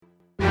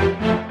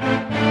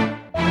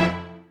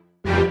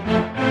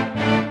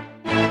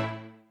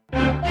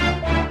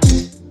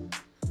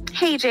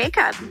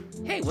Jacob.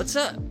 Hey, what's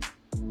up?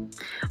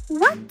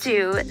 What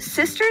do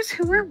sisters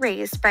who were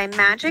raised by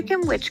magic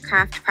and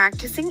witchcraft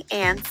practicing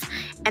ants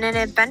and an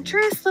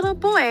adventurous little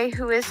boy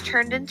who is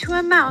turned into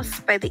a mouse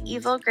by the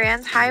evil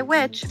Grand High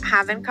Witch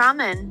have in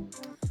common?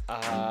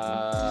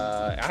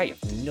 I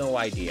have no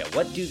idea.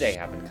 What do they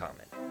have in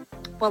common?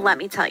 Well, let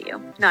me tell you.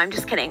 No, I'm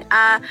just kidding.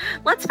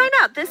 Let's find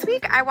out. This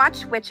week I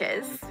watched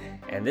Witches.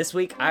 And this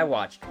week I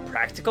watched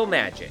Practical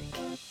Magic.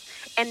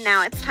 And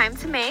now it's time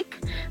to make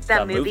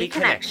the movie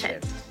connection.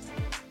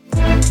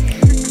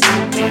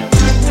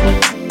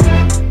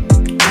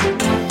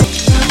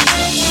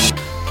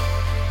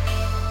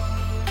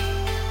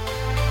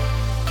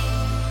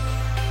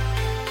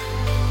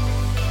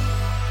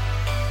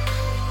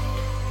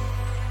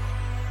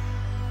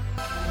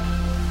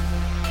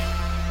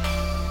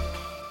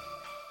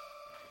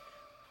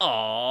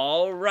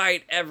 All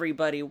right,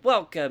 everybody,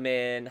 welcome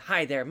in.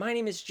 Hi there, my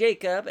name is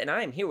Jacob, and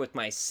I'm here with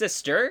my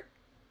sister,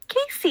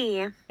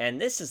 Casey.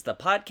 And this is the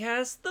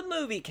podcast, The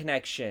Movie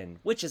Connection,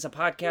 which is a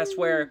podcast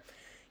where,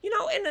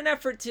 in an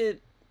effort to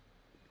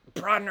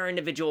broaden our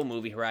individual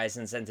movie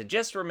horizons and to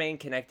just remain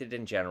connected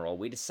in general,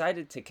 we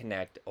decided to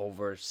connect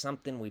over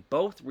something we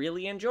both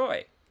really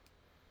enjoy.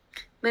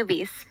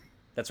 Movies.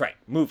 That's right,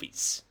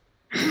 movies.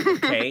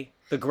 Okay?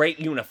 The great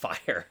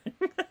unifier.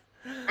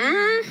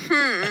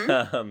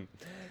 Mm-hmm.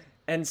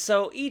 And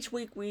so each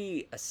week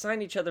we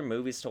assign each other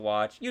movies to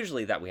watch,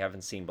 usually that we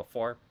haven't seen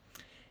before.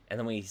 And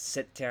then we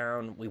sit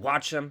down, we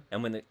watch them,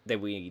 and when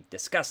we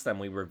discuss them,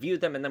 we review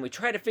them, and then we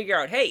try to figure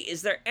out, hey,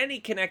 is there any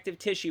connective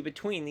tissue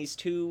between these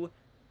two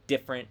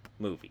different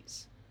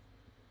movies?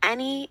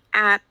 Any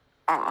at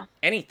all.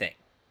 Anything.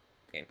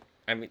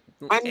 I mean,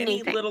 Anything.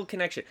 Any little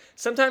connection.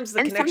 Sometimes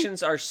the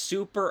connections are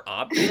super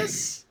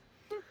obvious.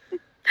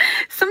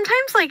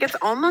 Sometimes, it's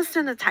almost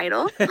in the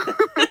title.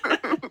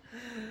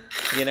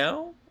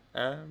 Yeah.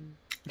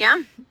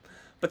 Yeah.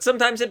 But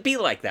sometimes it be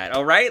like that,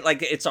 all right?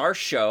 Like, it's our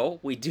show.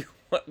 We do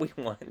what we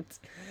want.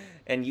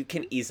 And you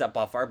can ease up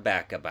off our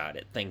back about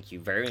it. Thank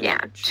you very much. Yeah,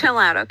 chill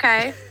out,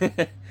 okay?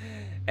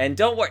 And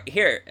don't worry.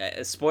 Here,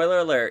 spoiler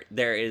alert,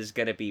 there is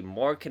going to be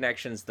more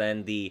connections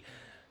than the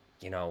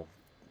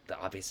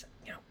obvious,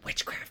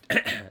 witchcraft.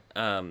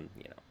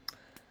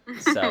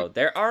 So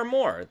there are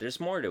more.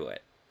 There's more to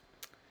it.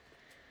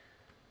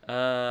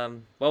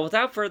 Well,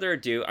 without further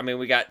ado, I mean,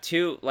 we got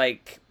two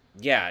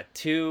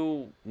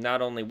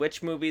not only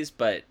witch movies,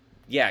 but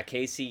yeah,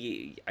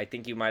 Casey, I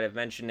think you might have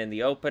mentioned in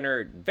the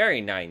opener, very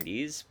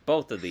 90s,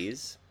 both of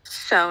these.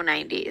 So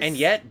 90s. And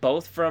yet,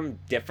 both from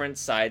different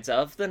sides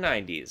of the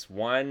 90s.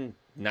 One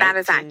that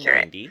is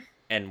 1990 accurate.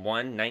 And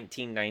one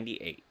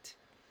 1998.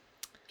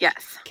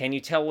 Yes. Can you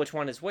tell which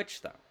one is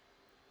which, though?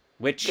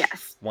 Which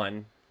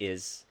one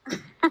is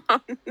Oh,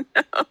 no.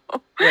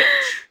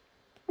 which?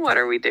 What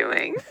are we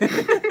doing?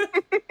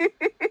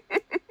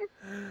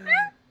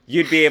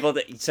 You'd be able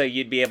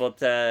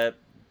to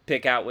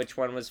pick out which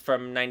one was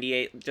from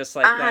 98 just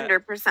like that?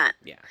 100%.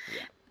 Yeah.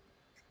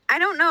 I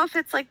don't know if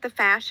it's like the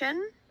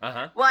fashion.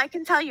 Uh-huh. Well, I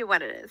can tell you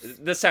what it is.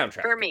 The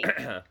soundtrack. For me.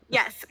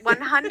 Yes,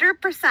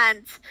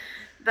 100%.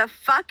 The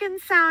fucking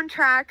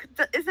soundtrack.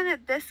 Isn't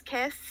it This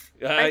Kiss?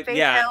 By Faith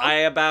Yeah, Hill? I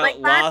about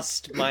Like that?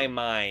 lost my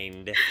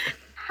mind.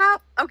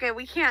 Okay,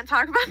 we can't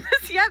talk about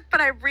this yet, but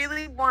I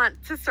really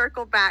want to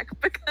circle back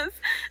because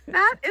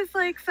that is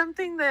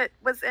something that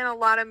was in a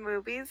lot of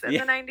movies in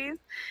the 90s.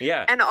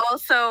 Yeah. And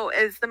also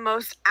is the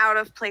most out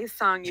of place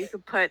song you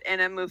could put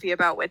in a movie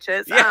about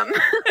witches. Yeah.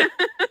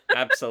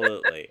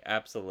 Absolutely.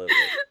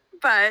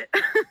 But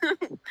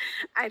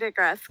I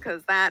digress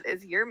because that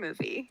is your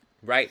movie.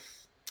 Right.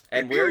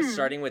 And we're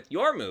starting with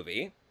your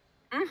movie.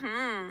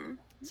 Mm-hmm.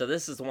 So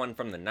this is the one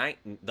from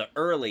the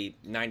early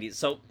 90s.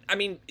 So, I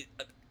mean,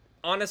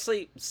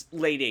 honestly,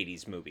 late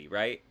 80s movie,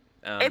 right?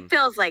 It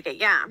feels like it,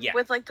 yeah. Yeah.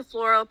 With the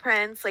floral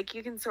prints,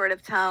 you can sort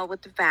of tell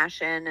with the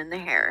fashion and the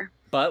hair.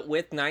 But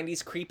with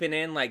 90s creeping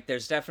in,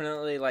 there's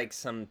definitely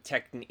some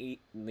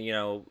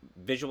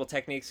visual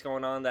techniques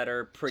going on that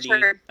are pretty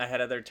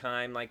ahead of their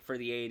time, for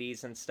the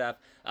 80s and stuff.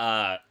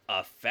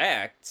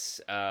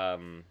 Effects,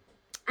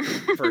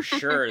 for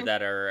sure,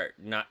 that are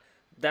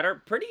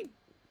pretty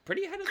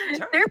ahead of their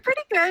time. They're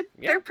pretty good.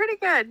 Yeah. They're pretty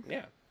good.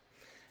 Yeah.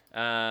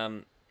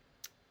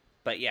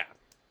 But yeah.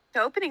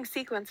 The opening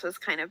sequence was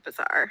kind of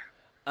bizarre.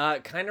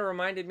 Kind of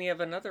reminded me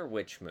of another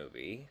witch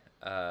movie.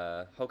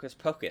 Hocus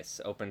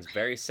Pocus opens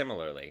very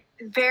similarly.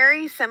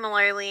 Very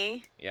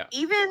similarly. Yeah.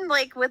 Even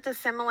with a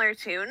similar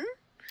tune.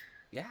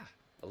 Yeah.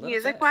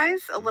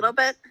 Music-wise, a little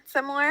bit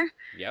similar.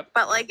 Yep.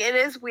 But it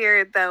is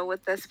weird though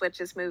with this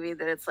witches movie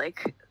that it's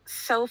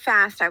so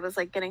fast. I was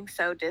getting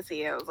so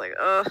dizzy. I was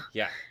ugh.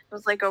 Yeah. It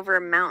was over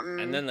a mountain.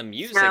 And then the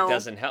music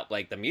doesn't help.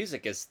 The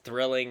music is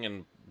thrilling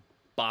and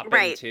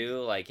bopping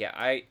too.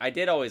 I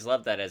did always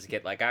love that as a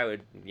kid. I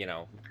would,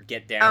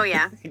 get down. Oh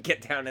yeah.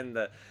 Get down in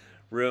the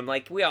room.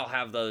 We all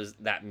have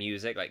that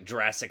music,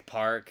 Jurassic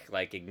Park,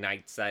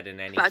 ignites that in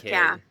any kid.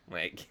 Yeah.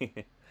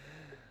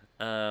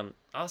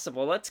 Awesome.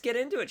 Well, let's get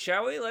into it,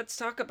 shall we? Let's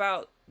talk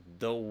about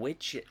The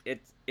Witch.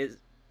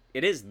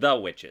 It is The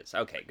Witches.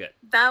 Okay, good.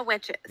 The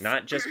Witches.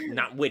 Not just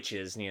not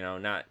witches,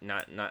 not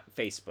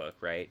Facebook,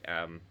 right?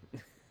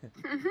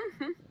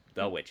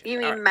 The Witches. You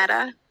mean All right.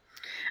 Meta?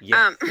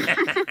 Yeah.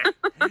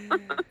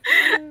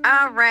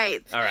 All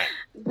right. All right.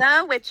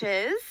 The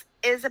Witches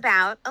is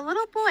about a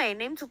little boy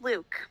named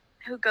Luke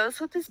who goes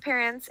with his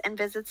parents and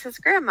visits his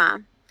grandma.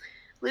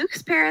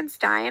 Luke's parents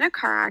die in a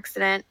car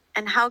accident,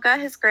 and Helga,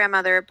 his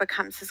grandmother,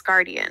 becomes his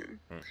guardian.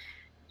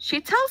 She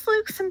tells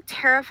Luke some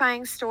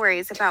terrifying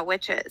stories about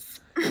witches.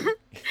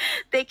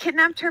 They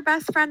kidnapped her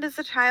best friend as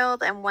a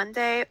child, and one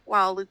day,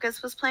 while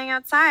Lucas was playing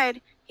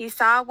outside, he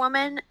saw a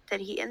woman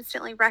that he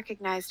instantly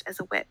recognized as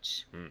a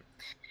witch.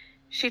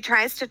 She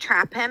tries to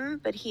trap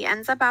him, but he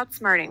ends up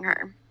outsmarting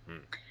her.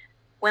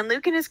 When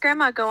Luke and his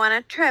grandma go on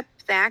a trip,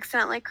 they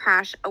accidentally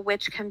crash a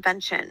witch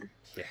convention.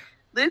 Yeah.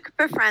 Luke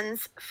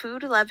befriends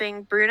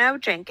food-loving Bruno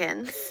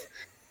Jenkins.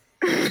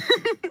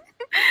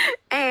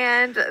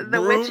 And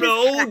the witches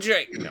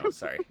No,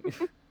 sorry.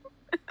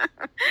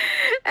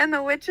 and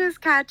the witches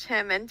catch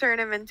him and turn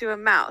him into a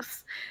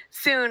mouse.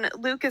 Soon,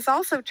 Luke is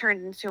also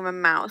turned into a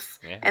mouse,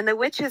 and the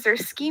witches are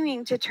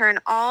scheming to turn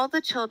all the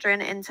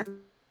children into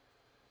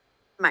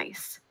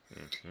mice.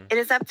 It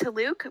is up to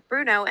Luke,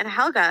 Bruno, and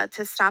Helga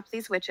to stop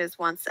these witches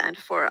once and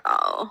for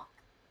all.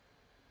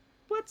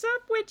 What's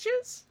up,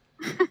 witches?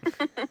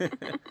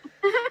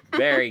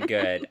 Very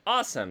good.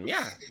 Awesome.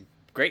 Yeah.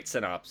 Great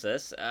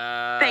synopsis.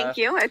 Thank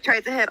you. I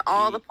tried to hit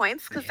all the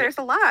points because there's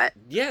a lot.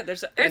 Yeah,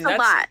 there's a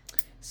lot.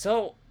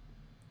 So,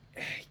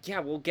 yeah,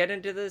 we'll get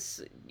into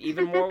this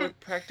even more with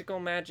practical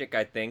magic,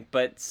 I think.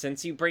 But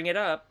since you bring it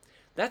up,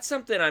 that's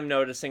something I'm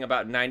noticing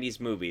about 90s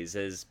movies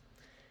is,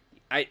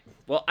 I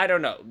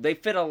don't know. They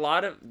fit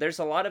there's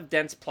a lot of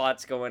dense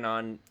plots going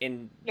on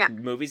in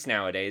movies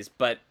nowadays,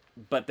 but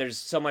there's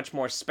so much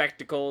more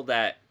spectacle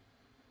that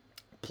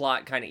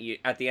plot kind of,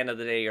 at the end of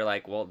the day, you're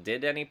like, well,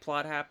 did any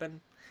plot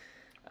happen?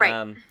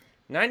 Right.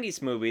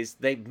 90s movies,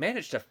 they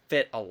managed to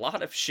fit a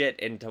lot of shit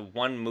into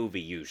one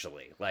movie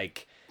usually.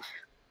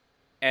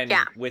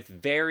 With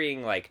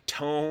varying,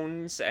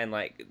 tones, and,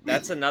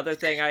 that's another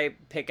thing I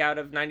pick out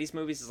of 90s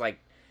movies is,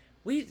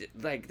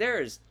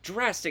 there's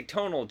drastic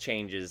tonal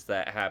changes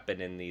that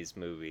happen in these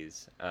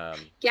movies.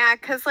 Yeah,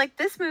 because,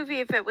 this movie,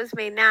 if it was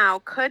made now,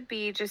 could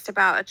be just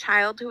about a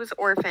child who was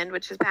orphaned,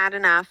 which is bad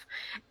enough,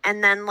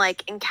 and then,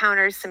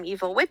 encounters some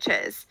evil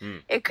witches.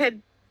 It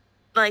could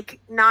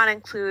not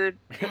include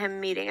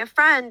him meeting a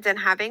friend and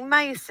having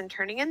mice and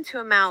turning into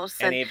a mouse.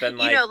 And even,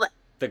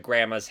 the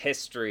grandma's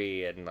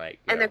history and,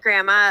 the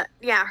grandma,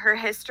 her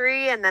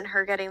history, and then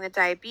her getting the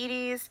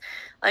diabetes.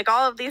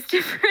 All of these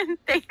different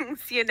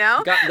things,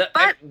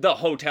 But the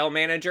hotel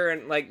manager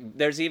and,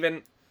 there's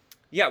even...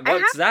 Yeah,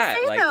 what's that?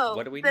 Though,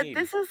 what do we that need?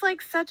 This is,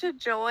 such a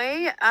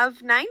joy of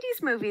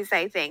 90s movies,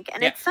 I think.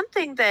 And it's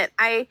something that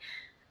I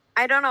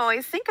don't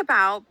always think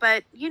about,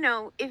 but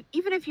even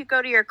if you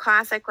go to your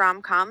classic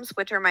rom-coms,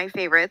 which are my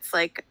favorites,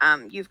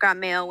 You've Got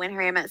Mail, When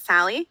Harry Met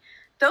Sally,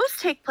 those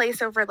take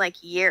place over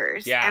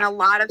years, and a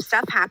lot of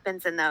stuff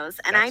happens in those.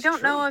 And I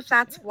don't know if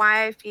that's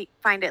why I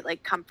find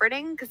it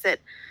comforting, because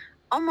it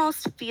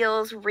almost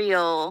feels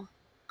real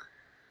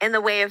in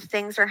the way of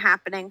things are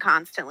happening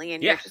constantly,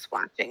 and you're just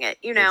watching it,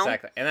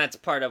 Exactly, and that's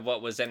part of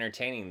what was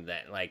entertaining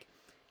then,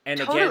 And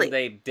totally. Again,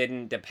 they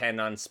didn't depend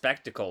on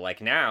spectacle.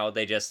 Now,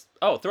 they just,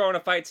 throw in a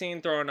fight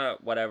scene, throw in a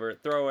whatever,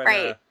 throw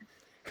in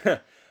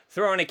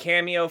throw in a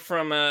cameo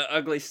from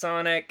Ugly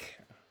Sonic.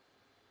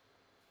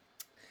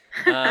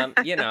 I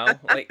liked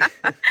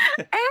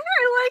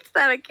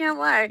that, I can't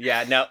lie.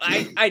 Yeah, no,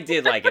 I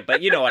did like it,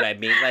 but you know what I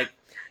mean. I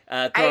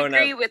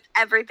agree with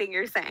everything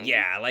you're saying.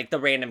 Yeah, the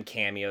random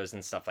cameos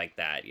and stuff like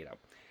that,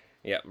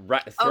 Yeah,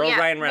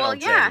 Ryan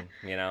Reynolds in,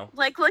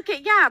 look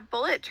at,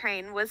 Bullet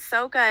Train was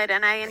so good,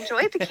 and I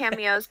enjoyed the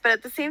cameos, but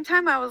at the same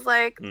time, I was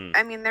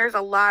there's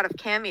a lot of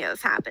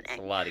cameos happening.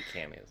 A lot of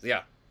cameos,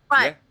 yeah.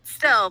 But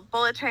still,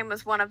 Bullet Train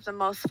was one of the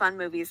most fun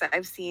movies that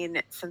I've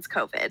seen since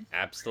COVID.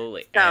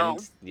 Absolutely. So,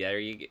 and there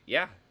you go.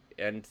 Yeah,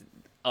 and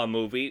a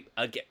movie,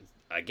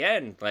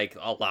 again,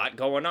 a lot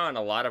going on,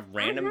 a lot of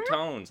random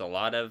tones, a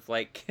lot of,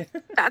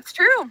 That's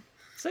true.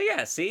 So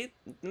yeah, see,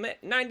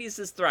 90s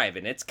is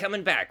thriving. It's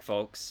coming back,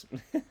 folks.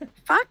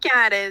 Fuck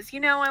yeah, it is.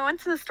 I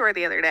went to the store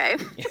the other day.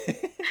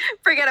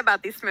 Forget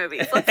about these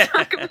movies. Let's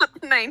talk about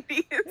the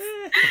 90s.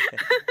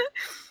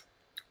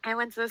 I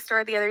went to the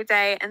store the other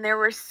day, and there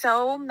were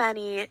so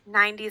many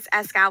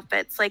 90s-esque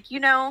outfits.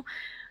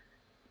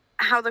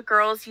 How the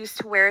girls used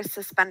to wear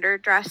suspender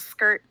dress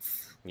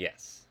skirts.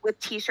 Yes. With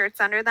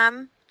T-shirts under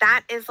them.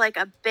 That is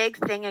a big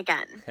thing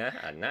again. Nice.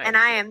 And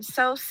I am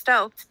so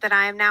stoked that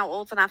I am now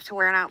old enough to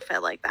wear an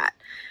outfit like that.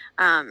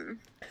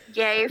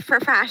 Yay for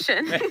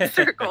fashion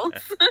circles.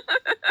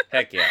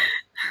 Heck yeah.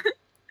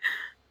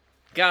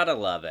 Gotta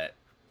love it.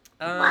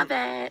 Love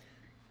it.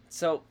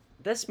 So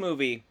this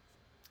movie,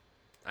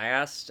 I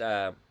asked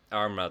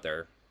our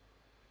mother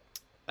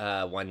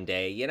one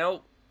day,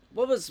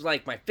 what was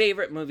my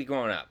favorite movie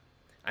growing up?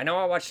 I know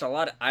I watched a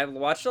lot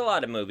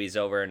of movies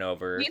over and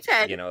over. You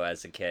did.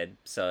 As a kid,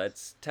 so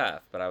it's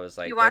tough. But I was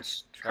you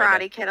watched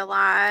Karate Kid a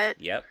lot.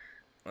 Yep.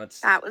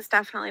 Let's That was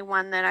definitely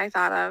one that I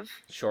thought of.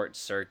 Short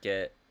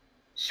Circuit.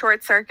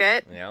 Short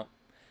Circuit. You know,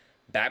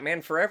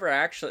 Batman Forever,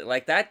 actually,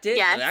 like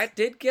Yes. that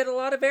did get a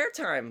lot of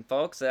airtime,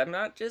 folks. I'm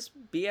not just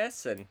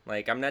BSing.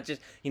 Like, I'm not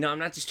just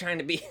trying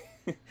to be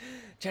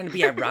trying to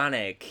be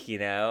ironic, you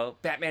know.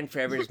 Batman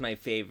Forever is my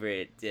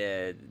favorite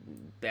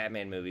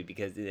Batman movie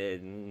because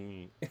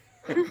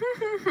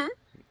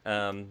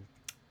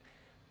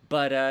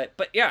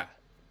but yeah.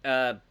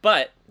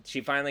 But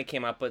she finally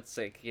came up with,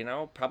 like, you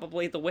know,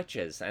 probably the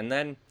witches. And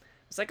then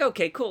it's like,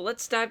 okay, cool,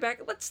 let's dive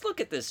back. Let's look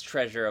at this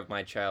treasure of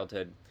my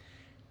childhood.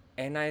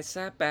 And I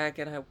sat back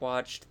and I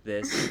watched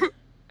this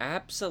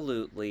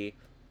absolutely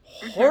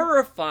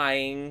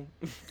horrifying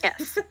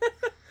Yes.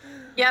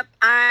 Yep.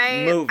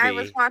 I movie.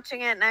 was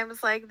watching it and I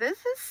was like, this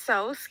is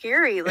so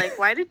scary. Like,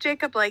 why did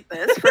Jacob like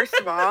this? First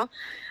of all,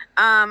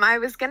 I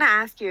was gonna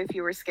ask you if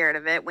you were scared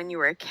of it when you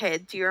were a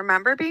kid. Do you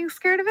remember being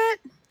scared of it?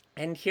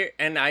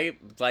 And I,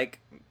 like,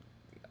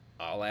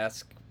 I'll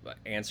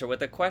answer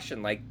with a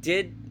question. Like,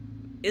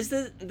 is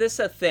this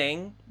a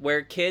thing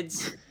where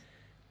kids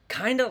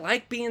kind of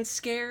like being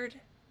scared?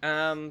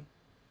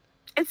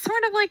 It's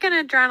sort of like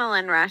an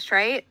adrenaline rush,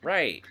 right?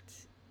 Right.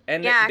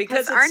 And Yeah,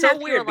 because 'cause our it's so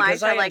nephew weird,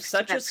 because Elijah I am likes to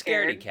such a get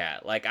scaredy scared.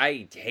 cat. Like,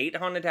 I hate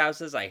haunted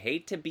houses. I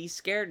hate to be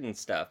scared and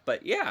stuff.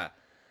 But yeah,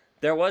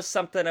 there was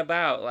something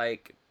about,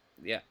 like,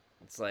 yeah,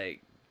 it's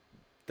like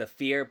the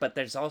fear, but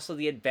there's also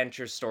the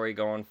adventure story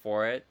going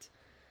for it.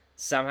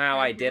 Somehow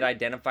I did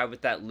identify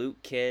with that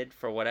Luke kid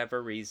for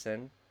whatever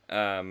reason.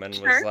 And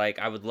Sure. was like,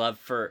 I would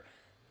love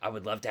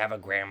to have a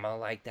grandma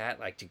like that,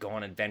 like to go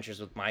on adventures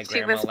with my She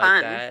grandma was like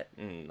fun. that.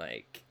 And,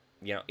 like,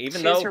 you know,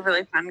 even She was though a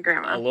really fun a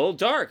grandma. little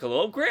dark, a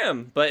little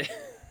grim, but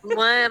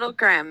Little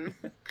grim.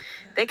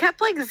 They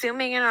kept, like,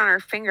 zooming in on her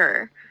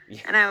finger.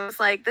 Yeah. And I was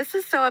like, this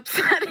is so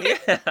upsetting.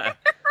 yeah.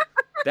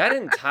 That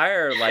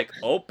entire, like,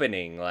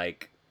 opening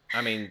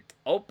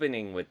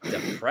with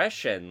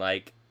depression,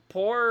 like,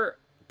 poor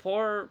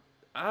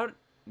out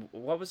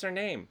what was her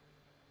name?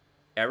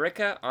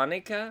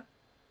 Annika?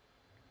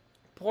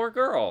 Poor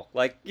girl.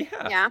 Like,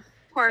 yeah. Yeah,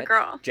 poor That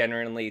girl.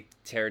 genuinely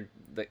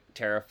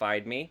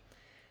terrified me.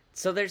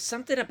 So there's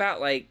something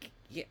about, like,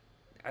 yeah,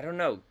 I don't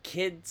know,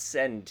 kids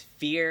and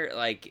fear.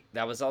 Like,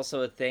 that was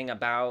also a thing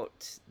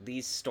about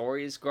these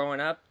stories growing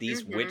up.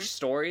 These witch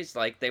stories,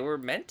 like, they were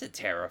meant to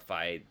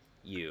terrify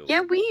you.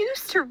 Yeah, we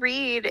used to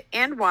read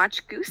and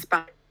watch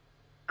Goosebumps.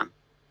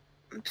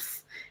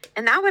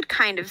 And that would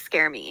kind of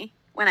scare me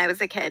when I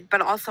was a kid,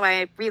 but also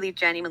I really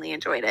genuinely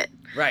enjoyed it.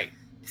 Right.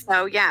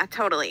 So, yeah,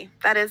 totally.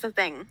 That is a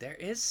thing. There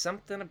is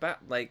something about,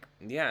 like,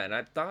 yeah, and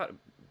I've thought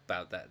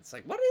about that. It's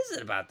like, what is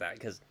it about that?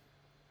 Because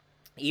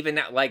even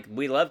now, like,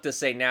 we love to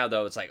say now,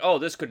 though, it's like, oh,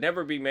 this could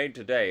never be made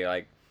today.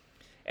 Like,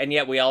 and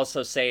yet we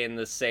also say in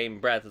the same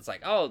breath, it's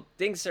like, oh,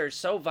 things are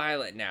so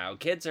violent now.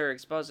 Kids are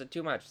exposed to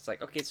too much. It's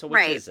like, okay, so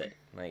what is it?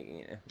 Like,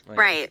 you know, like,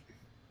 Right.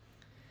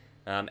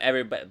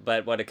 Everybody,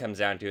 but what it comes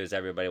down to is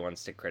everybody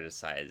wants to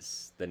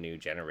criticize the new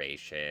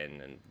generation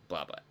and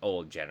blah blah,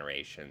 old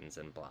generations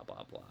and blah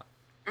blah blah.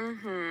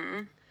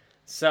 Mm-hmm.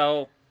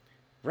 So,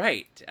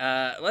 right,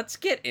 let's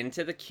get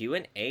into the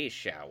Q&A,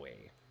 shall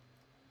we?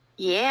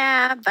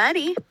 Yeah,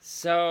 buddy.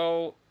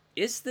 So,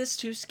 is this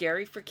too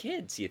scary for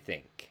kids, you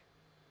think?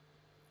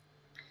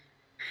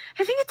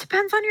 I think it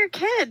depends on your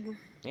kid.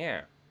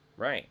 Yeah,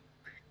 right.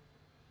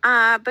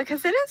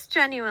 Because it is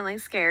genuinely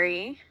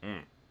scary.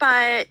 Mm.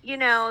 But, you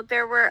know,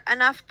 there were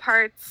enough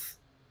parts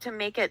to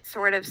make it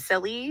sort of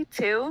silly,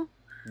 too.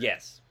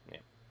 Yes. Yeah.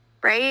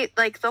 Right?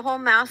 Like, the whole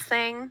mouse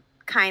thing,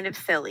 kind of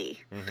silly.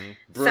 Mm-hmm.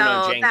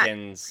 Bruno So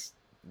Jenkins,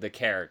 the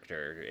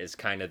character, is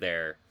kind of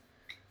their...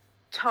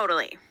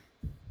 Totally.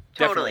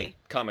 Definitely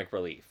comic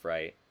relief,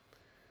 right?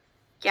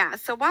 Yeah,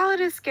 so while it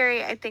is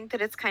scary, I think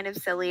that it's kind of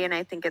silly, and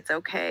I think it's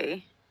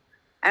okay.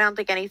 I don't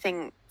think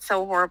anything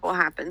so horrible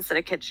happens that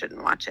a kid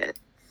shouldn't watch it.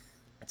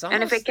 It's almost...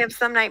 And if it gives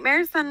them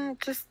nightmares, then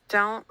just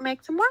don't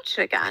make them watch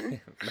it again.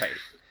 Right.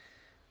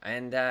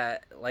 And,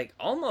 like,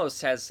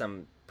 almost has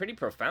some pretty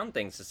profound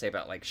things to say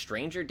about, like,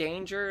 stranger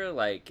danger,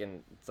 like,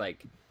 and it's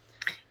like...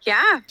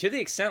 Yeah. To the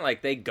extent,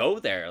 like, they go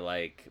there,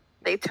 like...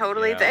 They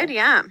totally did,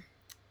 yeah.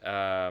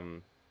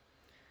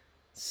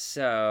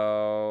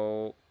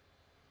 So...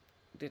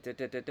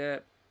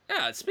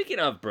 Yeah, speaking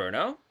of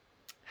Bruno,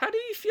 how do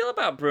you feel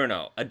about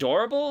Bruno?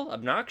 Adorable?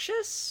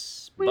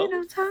 Obnoxious? We Both?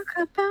 don't talk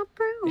about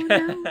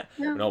Bruno.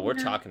 No, we're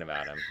talking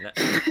about him.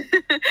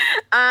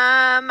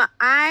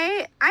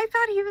 I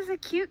thought he was a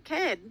cute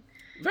kid.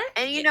 Right.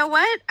 And you know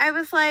what? I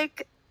was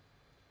like,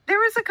 there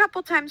was a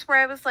couple times where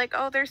I was like,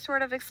 oh, they're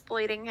sort of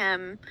exploiting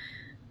him.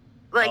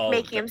 Like,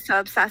 making him so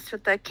obsessed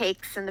with the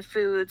cakes and the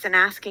foods and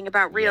asking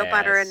about real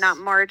butter and not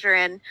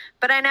margarine.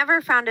 But I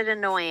never found it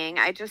annoying.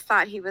 I just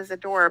thought he was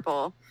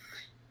adorable.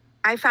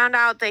 I found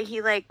out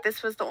that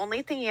this was the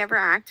only thing he ever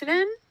acted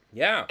in.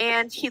 Yeah.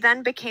 And he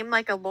then became,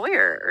 like, a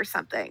lawyer or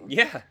something.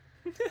 Yeah.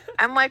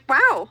 I'm like,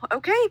 wow,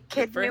 okay,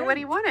 kid for knew him. what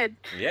he wanted.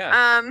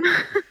 Yeah.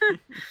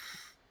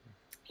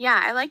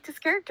 Yeah, I liked his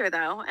character,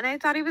 though. And I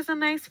thought he was a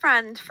nice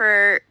friend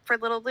for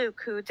little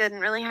Luke, who didn't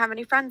really have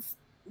any friends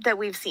that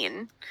we've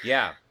seen.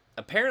 Yeah.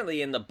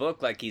 apparently in the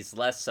book, like, he's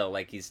less so.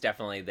 Like, he's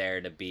definitely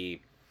there to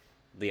be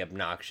the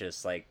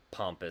obnoxious, like,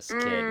 pompous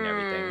kid and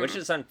everything, which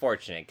is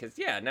unfortunate because,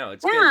 yeah, no,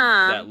 it's good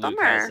Yeah, that Luke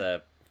has bummer.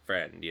 a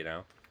friend, you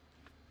know.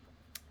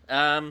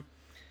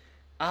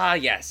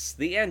 Yes,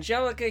 the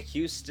Angelica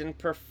Houston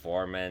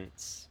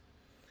performance.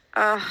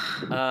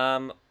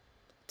 Ugh,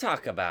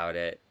 Talk about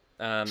it.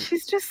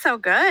 she's just so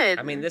good.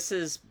 I mean, this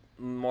is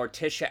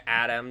Morticia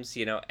Adams,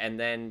 you know, and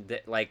then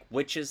like,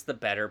 which is the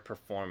better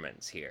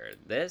performance here,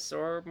 this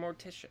or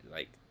Morticia?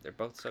 Like, they're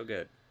both so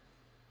good.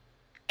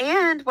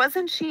 And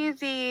wasn't she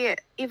the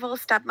evil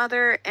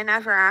stepmother in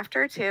Ever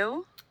After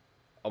too?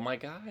 Oh my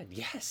God,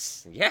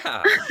 yes,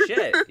 yeah,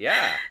 shit,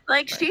 yeah.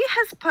 Like she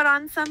has put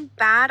on some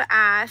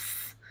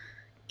badass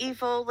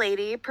evil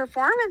lady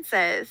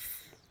performances.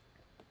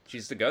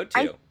 She's the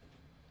go-to.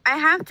 I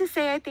have to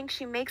say, I think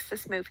she makes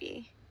this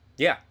movie.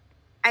 Yeah,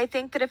 I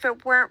think that if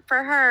it weren't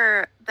for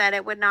her, that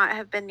it would not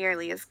have been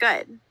nearly as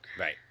good.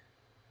 right.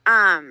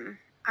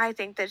 I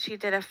think that she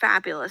did a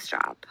fabulous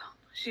job.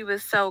 She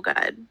was so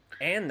good.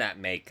 And that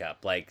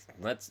makeup, like,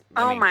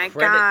 Oh my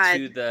credit God.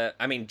 to the.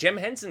 I mean, Jim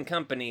Henson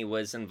Company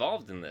was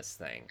involved in this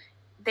thing.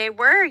 They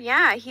were,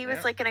 yeah. He was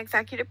Yeah. like an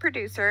executive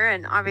producer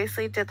and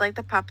obviously did like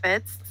the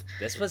puppets.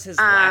 This was his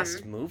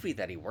last movie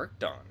that he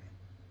worked on.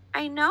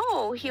 I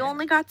know. He Yeah.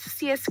 only got to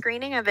see a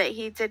screening of it.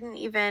 He didn't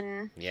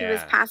even. He was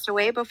Yeah. passed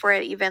away before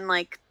it even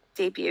like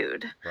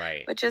debuted,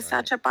 Right. which is right.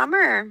 such a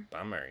bummer.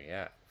 Bummer,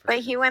 yeah. for But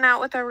sure. he went out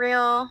with a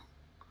real,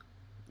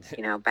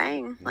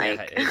 bang.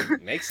 Like, yeah,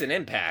 it makes an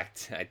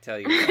impact, I tell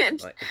you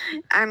what. Like,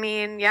 I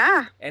mean,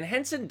 yeah. and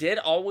Henson did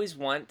always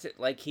want to,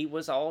 like, he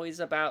was always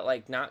about,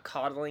 like, not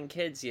coddling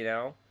kids, you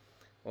know?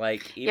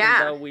 Like, even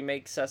Yeah. though we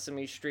make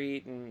Sesame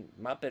Street and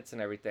Muppets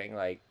and everything,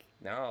 like,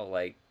 no,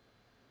 like,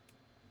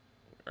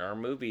 our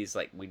movies,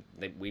 like,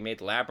 we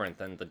made Labyrinth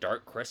and The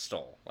Dark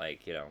Crystal,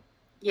 like, you know.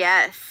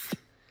 Yes.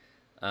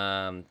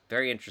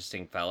 Very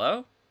interesting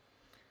fellow.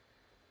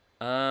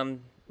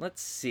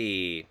 Let's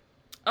see.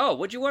 Oh,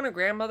 would you want a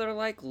grandmother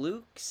like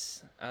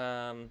Luke's?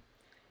 I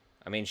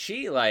mean,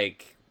 she,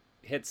 like,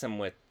 hits him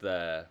with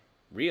the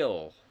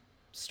real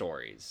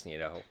stories, you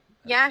know?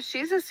 Yeah,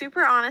 she's a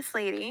super honest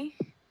lady.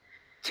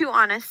 Too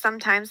honest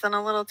sometimes and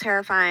a little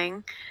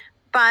terrifying.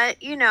 But,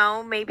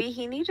 maybe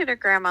he needed a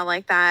grandma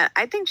like that.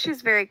 I think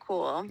she's very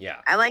cool.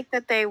 Yeah. I like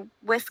that they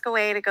whisk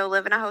away to go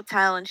live in a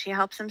hotel and she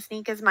helps him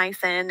sneak his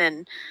mice in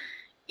and,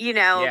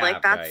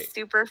 like that's right.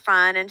 super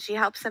fun. And she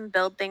helps him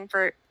build things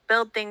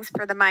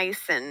for the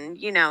mice. And,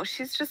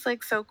 she's just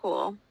like so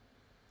cool.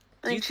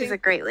 I think she's a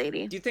great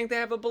lady. Do you think they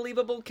have a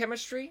believable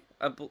chemistry?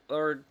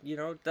 Or,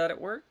 that it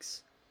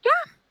works? Yeah.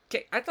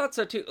 Okay, I thought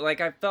so too.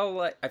 Like, I feel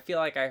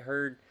like I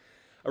heard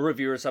a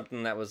review or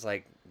something that was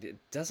like, it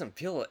doesn't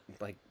feel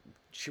like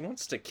she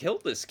wants to kill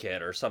this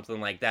kid or something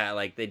like that.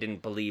 Like, they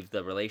didn't believe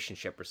the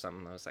relationship or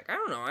something. I was like, I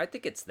don't know. I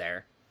think it's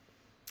there.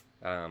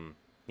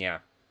 Yeah.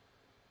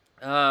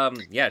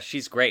 Yeah,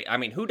 she's great. I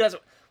mean, who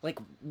doesn't like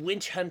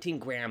winch hunting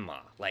grandma?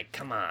 Like,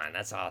 come on,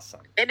 that's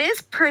awesome. It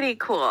is pretty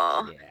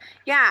cool. Yeah.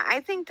 Yeah, I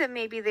think that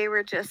maybe they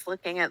were just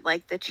looking at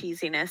like the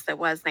cheesiness that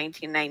was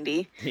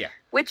 1990. Yeah.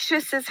 Which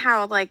just is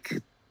how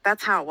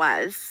that's how it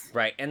was.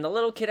 Right. And the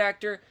little kid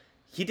actor,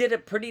 he did a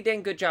pretty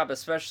dang good job,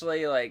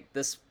 especially like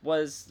this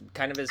was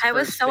kind of his I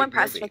was first so big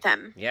impressed movie. with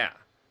him. Yeah.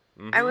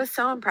 Mm-hmm. I was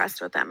so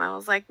impressed with him. I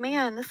was like,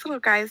 man, this little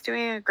guy is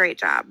doing a great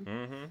job.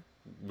 Mm-hmm.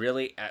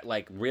 Really,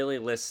 really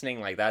listening.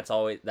 Like, that's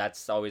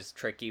always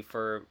tricky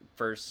for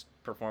first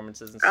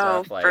performances and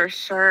stuff. Oh, like, for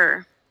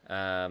sure.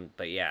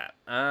 But yeah.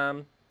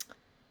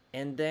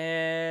 And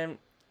then,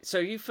 so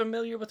are you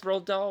familiar with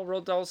Roald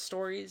Dahl's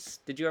stories?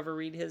 Did you ever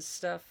read his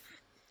stuff?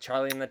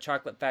 Charlie and the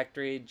Chocolate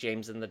Factory,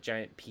 James and the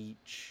Giant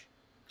Peach.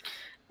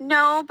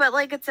 No, but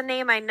like it's a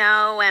name I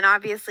know, and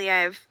obviously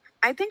I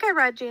think I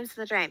read James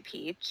and the Giant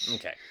Peach.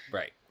 Okay,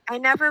 right. I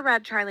never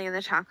read Charlie and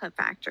the Chocolate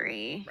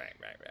Factory. Right.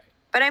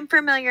 But I'm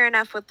familiar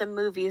enough with the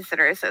movies that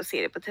are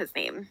associated with his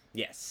name.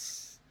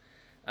 Yes.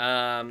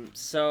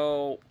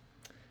 So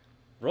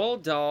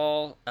Roald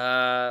Dahl,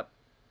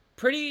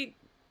 pretty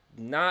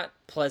not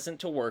pleasant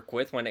to work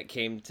with when it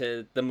came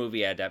to the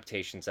movie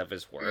adaptations of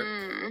his work,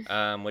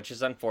 which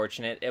is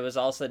unfortunate. It was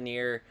also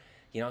near,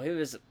 he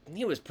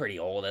was pretty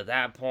old at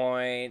that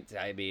point.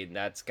 I mean,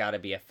 that's got to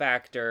be a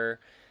factor.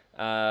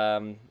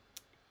 So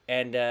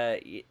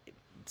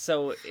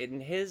in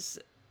his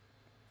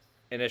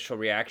initial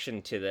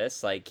reaction to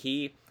this, like,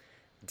 he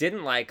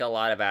didn't like a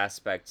lot of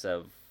aspects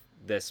of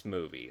this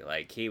movie.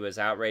 Like, he was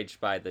outraged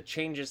by the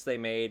changes they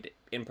made,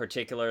 in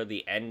particular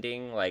the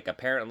ending. Like,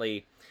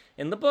 apparently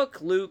in the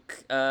book,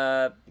 Luke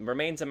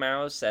remains a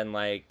mouse, and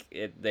like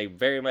they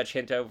very much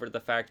hint over the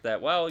fact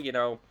that, well, he's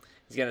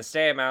gonna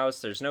stay a mouse,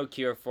 there's no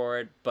cure for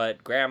it,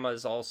 but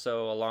grandma's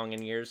also along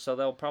in years, so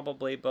they'll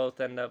probably both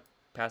end up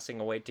passing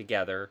away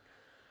together,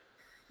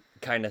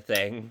 kind of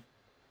thing.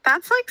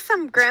 That's like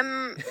some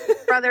Grimm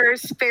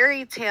Brothers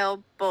fairy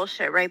tale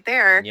bullshit right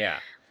there. Yeah.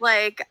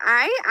 Like,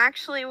 I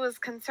actually was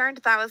concerned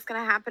that was going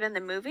to happen in the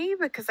movie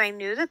because I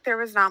knew that there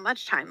was not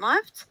much time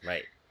left.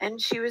 Right. And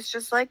she was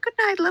just like, "Good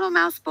night, little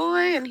mouse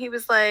boy." And he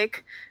was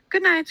like,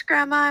 "Good night,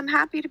 Grandma. I'm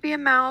happy to be a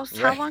mouse.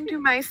 How Right. long do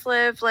mice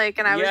live?" Like,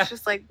 and I was Yeah.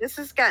 just like, this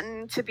is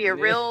getting to be a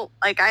real,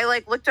 like, I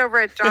like looked over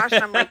at Josh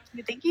and I'm like, "Do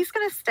you think he's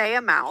going to stay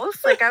a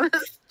mouse?" Like, I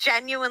was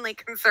genuinely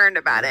concerned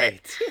about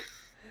it.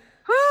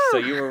 So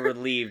Whew. you were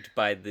relieved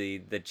by the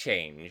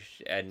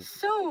change and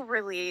So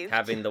relieved.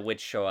 having the witch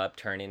show up,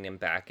 turning him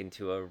back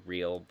into a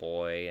real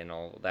boy and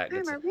all that good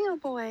I'm a stuff. real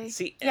boy.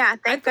 See, Yeah, I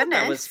thank thought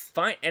that was goodness.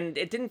 fine, and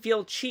it didn't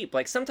feel cheap.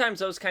 Like sometimes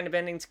those kind of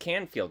endings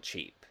can feel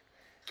cheap.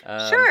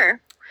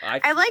 Sure. I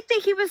I like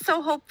that he was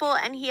so hopeful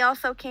and he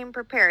also came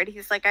prepared.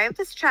 He's like, "I have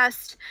this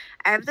chest,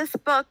 I have this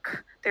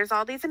book, there's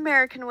all these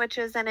American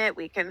witches in it.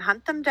 We can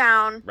hunt them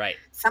down. right,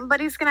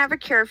 Somebody's gonna have a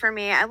cure for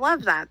me." I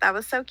love that. That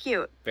was so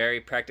cute.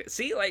 very practical.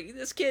 See, like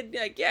this kid,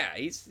 like yeah,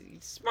 he's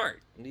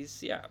smart.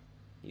 He's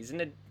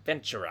an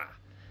adventurer.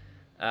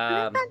 An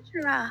Um,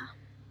 adventurer.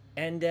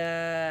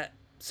 and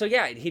so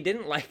yeah, he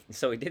didn't like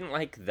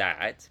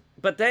that.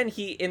 But then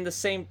he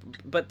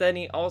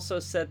also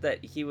said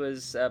that he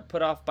was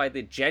put off by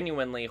the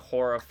genuinely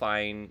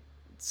horrifying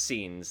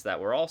scenes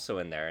that were also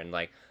in there. And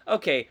like,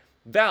 okay,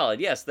 valid,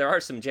 yes, there are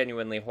some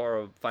genuinely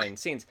horrifying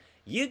scenes.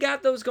 You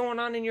got those going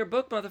on in your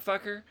book,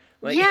 motherfucker.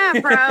 Like, Yeah,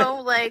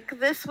 bro. Like,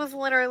 this was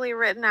literally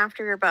written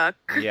after your book.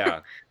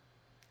 yeah,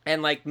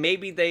 and like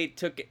maybe they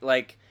took it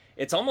like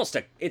it's almost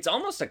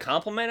a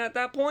compliment at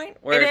that point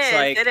where it's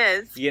like It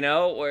is. you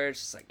know where it's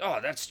just like, oh,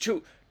 that's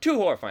too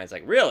horrifying. It's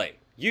like, really,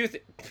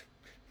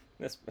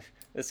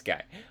 this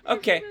guy.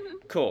 Okay,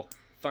 cool,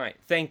 fine,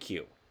 thank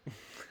you.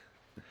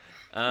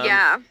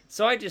 Yeah.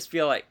 So I just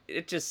feel like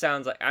it just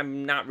sounds like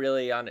I'm not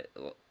really on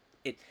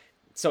it.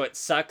 So it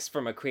sucks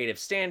from a creative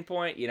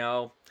standpoint, you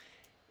know.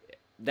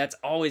 That's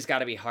always got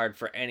to be hard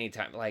for any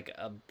time. Like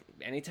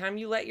anytime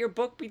you let your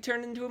book be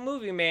turned into a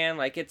movie, man,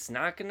 like it's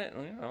not gonna,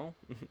 you know,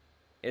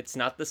 it's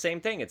not the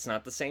same thing. It's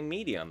not the same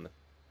medium.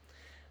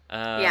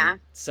 Yeah.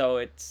 So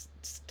it's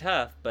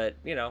tough, but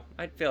you know,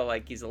 I feel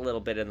like he's a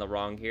little bit in the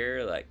wrong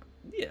here. Like,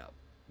 you know,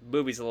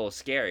 movie's a little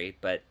scary,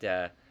 but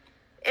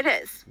It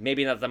is.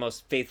 maybe not the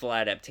most faithful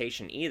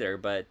adaptation either.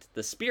 But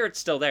the spirit's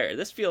still there.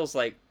 This feels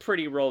like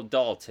Pretty Roll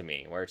Doll to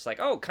me, where it's like,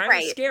 oh, kind of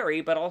Right. scary,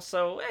 but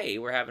also, hey,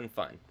 we're having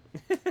fun.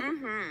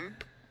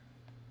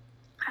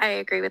 I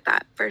agree with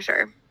that for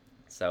sure.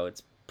 So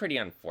it's pretty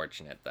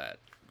unfortunate that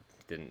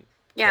didn't.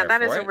 Yeah, care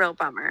that is for a it. real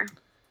bummer.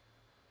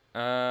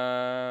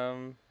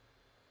 How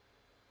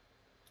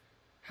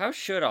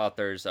should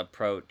authors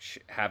approach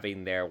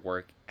having their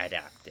work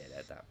adapted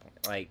at that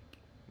point? Like,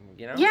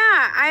 you know?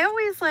 Yeah, I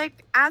always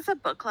like, as a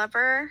book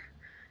lover,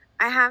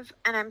 I have,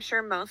 and I'm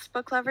sure most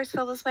book lovers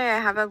feel this way, I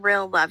have a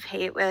real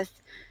love-hate with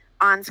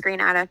on-screen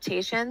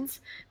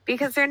adaptations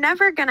because they're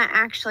never going to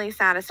actually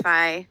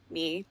satisfy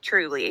me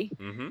truly.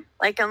 Mm-hmm.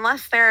 Like,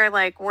 unless they're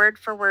like word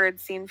for word,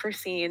 scene for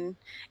scene,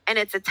 and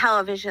it's a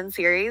television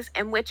series,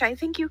 in which I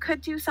think you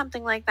could do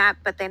something like that,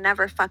 but they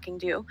never fucking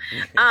do.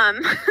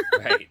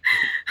 Right.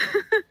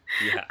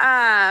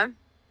 Yeah.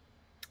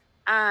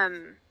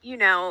 You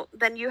know,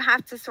 then you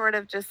have to sort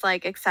of just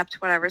like accept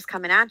whatever's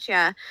coming at you.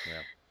 Yeah.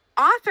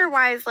 Author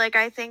wise, like,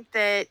 I think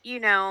that, you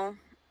know,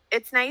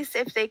 it's nice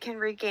if they can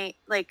regain,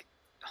 like,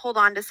 hold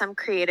on to some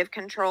creative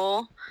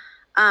control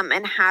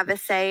and have a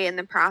say in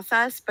the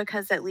process,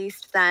 because at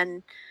least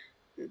then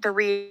the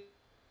readers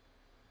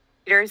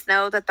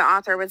know that the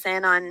author was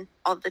in on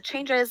all the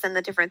changes and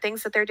the different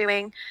things that they're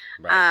doing.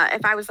 Right.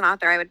 If I was an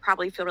author, I would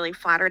probably feel really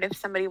flattered if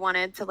somebody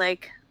wanted to,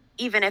 like,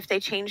 even if they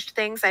changed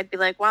things, I'd be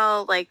like,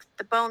 well, like,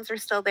 the bones are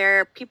still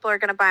there. People are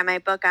going to buy my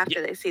book after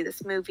they see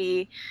this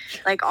movie.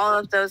 Like, all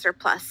of those are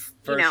plus,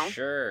 For you know?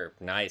 sure.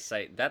 Nice.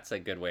 That's a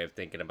good way of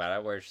thinking about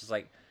it, where it's just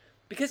like,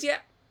 because, yeah,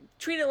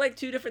 treat it like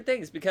two different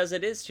things, because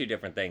it is two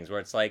different things,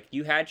 where it's like,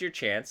 you had your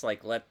chance,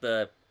 like, let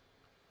the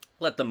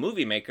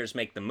movie makers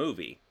make the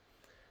movie.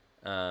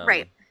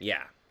 Right.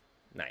 Yeah.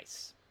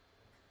 Nice.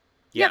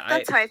 Yeah,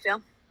 that's how I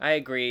feel. I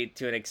agree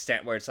to an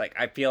extent where it's like,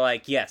 I feel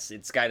like, yes,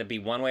 it's got to be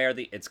one way or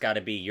it's got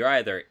to be, you're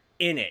either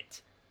in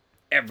it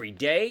every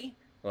day,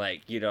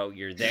 like, you know,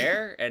 you're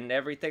there and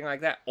everything like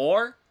that,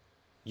 or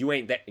you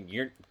ain't that,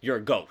 you're a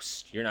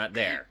ghost, you're not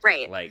there.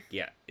 Right. Like,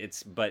 yeah,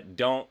 but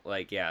don't,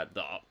 like, yeah,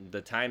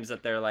 the times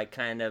that they're like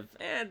kind of,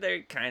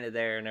 they're kind of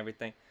there and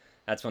everything,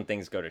 that's when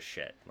things go to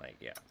shit. Like,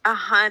 yeah.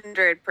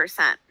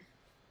 100%.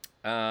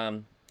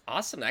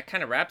 Awesome. That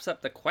kind of wraps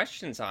up the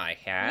questions I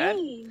had.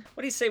 Yay.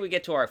 What do you say we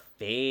get to our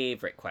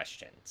favorite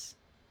questions?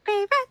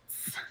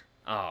 Favorites.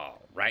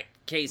 All right,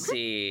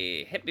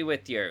 Casey, hit me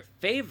with your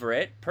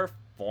favorite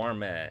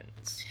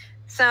performance.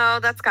 So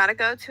that's got to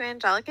go to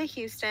Angelica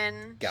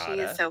Houston. She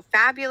is so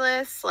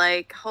fabulous.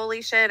 Like,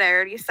 holy shit, I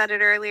already said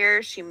it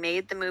earlier. She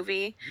made the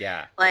movie.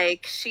 Yeah.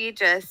 Like, she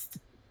just,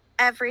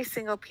 every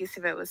single piece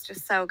of it was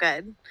just so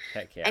good.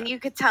 Heck yeah. And you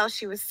could tell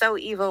she was so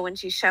evil when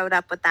she showed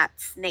up with that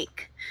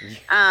snake.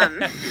 Oh,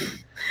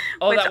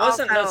 that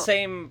wasn't the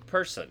same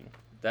person.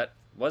 That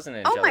wasn't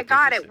Angelica Oh my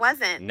God, Houston. It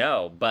wasn't.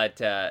 No, but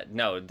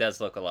no, it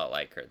does look a lot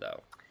like her, though.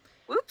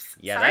 Whoops.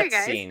 Yeah, sorry, that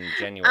guys. scene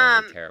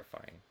genuinely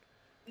terrifying.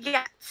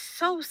 Yeah,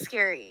 so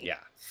scary. Yeah.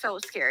 So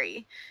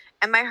scary.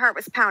 and my heart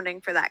was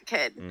pounding for that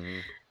kid. Mm-hmm.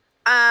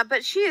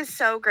 But she is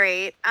so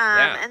great.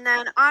 Yeah. And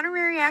then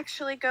honorary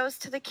actually goes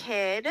to the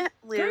kid,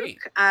 Luke, Great.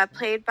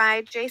 played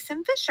by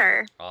Jason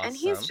Fisher. And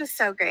he's Awesome. just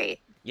so great.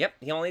 Yep,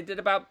 he only did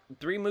about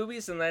 3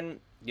 movies and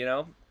then,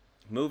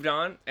 moved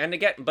on. And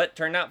again, but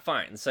turned out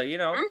fine. So,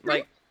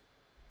 like,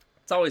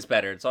 it's always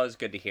better. It's always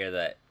good to hear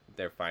that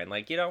they're fine.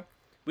 Like,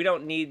 we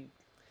don't need.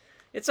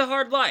 It's a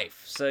hard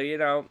life. So,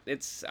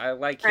 I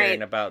like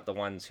hearing about the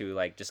ones who,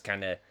 like, just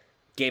kind of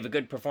gave a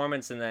good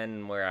performance and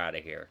then we're out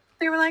of here.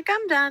 They were like,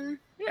 I'm done.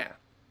 Yeah.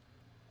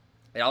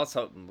 It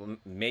also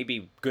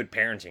maybe good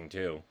parenting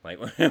too, like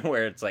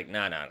where it's like,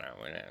 no,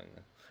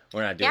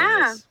 we're not doing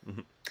this.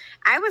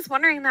 I was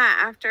wondering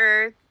that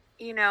after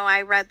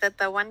I read that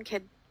the one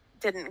kid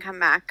didn't come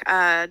back,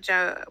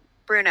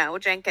 Bruno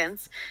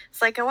Jenkins.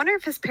 It's like, I wonder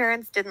if his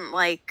parents didn't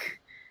like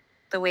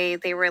the way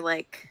they were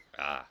like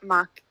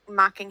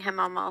mocking him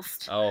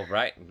almost. Oh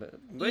right,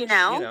 which,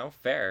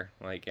 fair.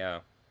 Like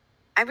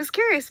I was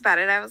curious about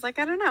it. I was like,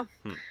 I don't know.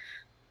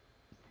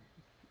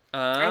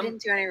 I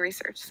didn't do any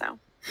research, so.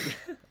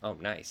 Oh,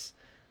 nice.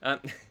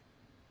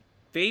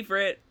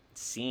 Favorite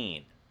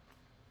scene?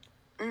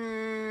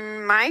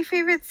 My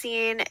favorite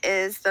scene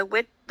is the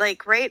witch,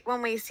 like right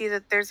when we see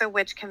that there's a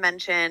witch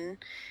convention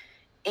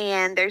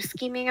and they're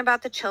scheming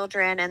about the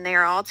children and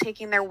they're all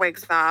taking their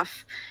wigs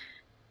off.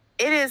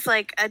 It is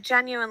like a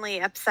genuinely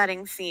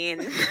upsetting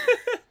scene.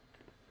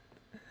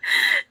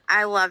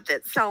 I loved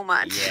it so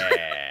much.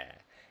 Yeah.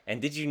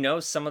 And did you know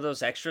some of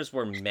those extras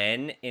were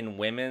men in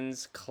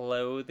women's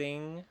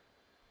clothing?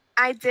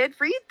 I did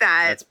read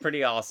that. That's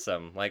pretty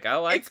awesome. Like, I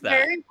like that.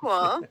 It's very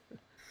cool.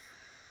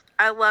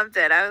 I loved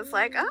it. I was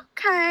like,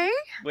 okay.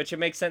 Which it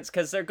makes sense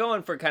because they're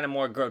going for kind of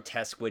more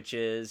grotesque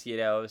witches,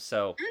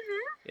 so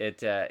it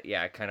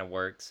kind of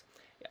works.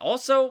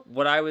 Also,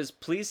 what I was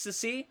pleased to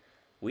see,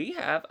 we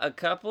have a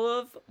couple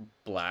of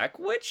black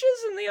witches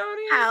in the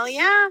audience. Hell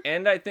yeah.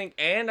 And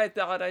I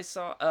thought I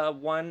saw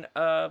one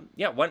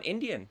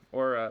Indian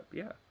or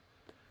yeah.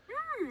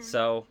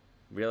 So,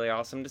 really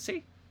awesome to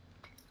see.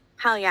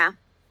 Hell yeah.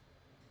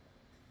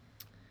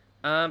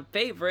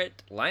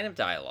 Favorite line of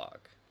dialogue?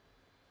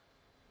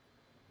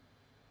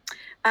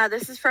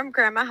 This is from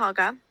Grandma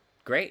Helga.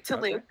 Great. To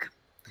Luke.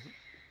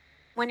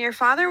 When your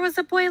father was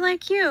a boy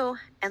like you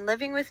and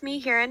living with me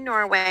here in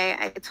Norway,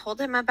 I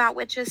told him about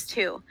witches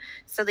too,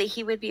 so that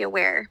he would be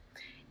aware.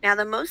 Now,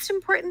 the most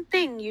important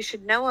thing you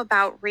should know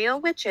about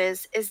real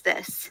witches is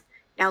this.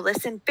 Now,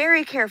 listen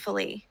very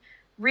carefully.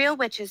 Real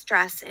witches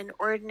dress in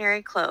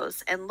ordinary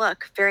clothes and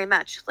look very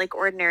much like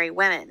ordinary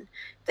women.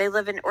 They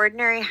live in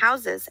ordinary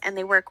houses and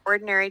they work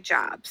ordinary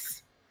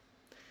jobs.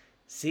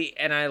 See,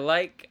 and I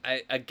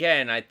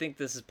think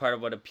this is part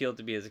of what appealed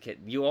to me as a kid.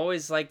 You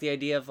always like the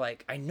idea of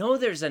like, I know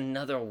there's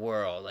another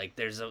world. Like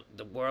there's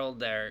the world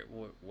there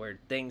where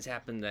things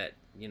happen that,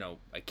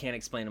 I can't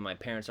explain to my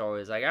parents. Are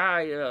always like,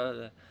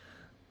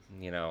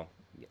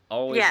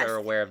 always are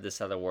aware of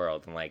this other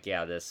world. And like,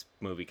 yeah, this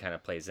movie kind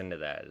of plays into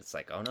that. It's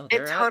like, oh no,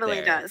 they're totally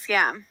out there. Does,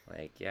 yeah.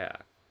 Like, yeah.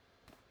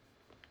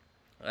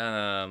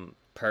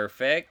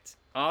 Perfect.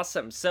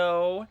 Awesome.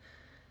 So,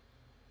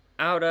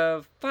 out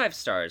of 5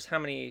 stars, how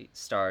many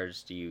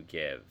stars do you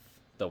give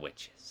The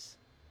Witches?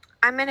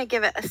 I'm going to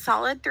give it a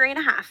solid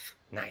 3.5.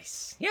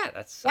 Nice. Yeah,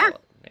 that's solid.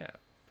 Yeah,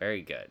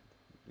 very good.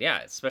 Yeah,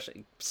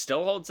 especially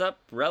still holds up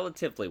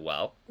relatively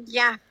well.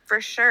 Yeah,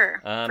 for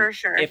sure. For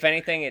sure. If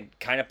anything, it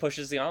kind of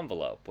pushes the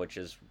envelope, which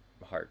is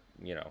hard,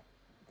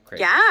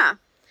 crazy. Yeah.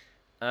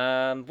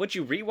 Would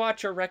you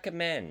rewatch or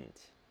recommend?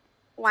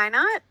 Why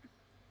not?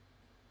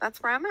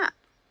 That's where I'm at.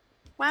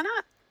 Why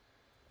not?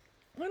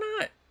 Why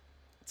not?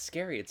 It's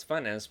scary. It's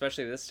fun, and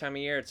especially this time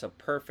of year, it's a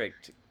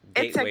perfect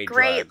gateway It's a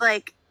great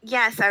drug.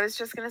 Yes, I was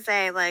just going to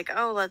say,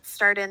 let's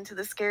start into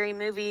the scary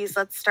movies.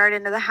 Let's start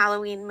into the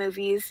Halloween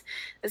movies.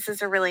 This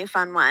is a really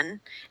fun one.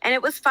 And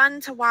it was fun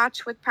to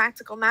watch with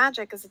Practical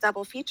Magic as a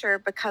double feature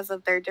because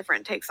of their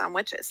different takes on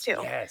witches, too.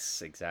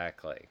 Yes,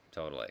 exactly.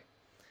 Totally.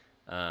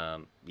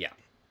 Yeah.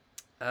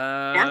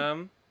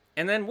 And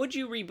then would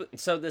you reboot?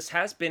 So this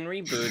has been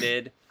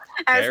rebooted.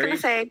 I was going to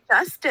say,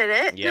 I just did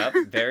it. Yep,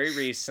 very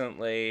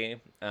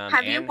recently.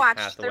 Have you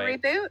watched the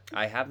reboot?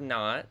 I have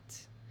not.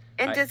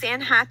 And does Anne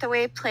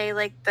Hathaway play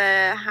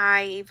the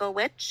High Evil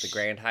Witch? The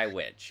Grand High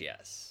Witch,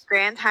 yes.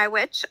 Grand High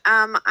Witch.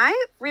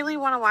 I really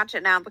want to watch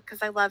it now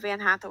because I love Anne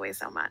Hathaway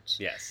so much.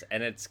 Yes,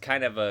 and it's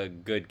kind of a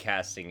good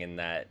casting in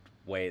that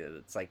way that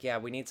it's like, yeah,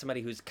 we need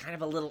somebody who's kind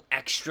of a little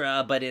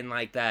extra, but in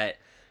that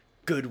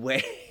good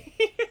way.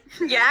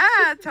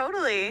 Yeah,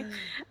 totally.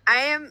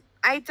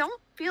 I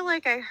don't feel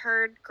like I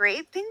heard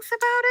great things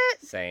about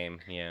it. Same,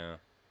 yeah.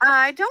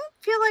 I don't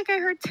feel like I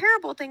heard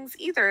terrible things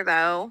either,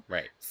 though.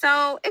 Right.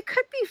 So it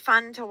could be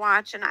fun to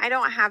watch, and I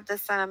don't have the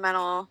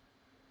sentimental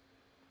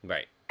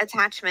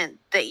attachment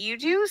that you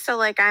do, so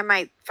I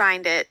might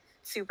find it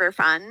super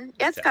fun.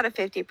 It's got a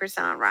 50%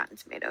 on Rotten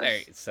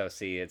Tomatoes. So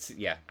see, it's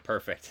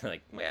perfect.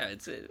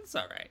 It's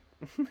all right.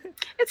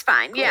 It's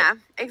fine. Cool. Yeah,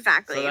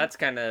 exactly. So that's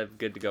kind of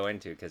good to go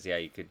into because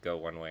you could go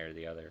one way or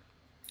the other.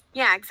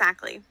 Yeah,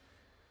 exactly.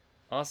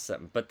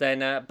 Awesome. But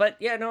then, but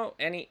yeah, no,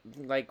 any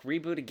like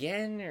reboot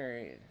again,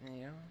 or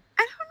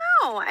I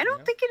don't know. I don't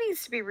No? think it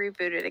needs to be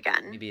rebooted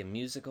again. maybe a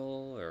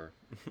musical, or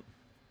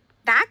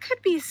That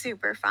could be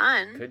super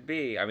fun. could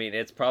be. I mean,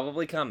 it's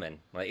probably coming.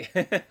 Like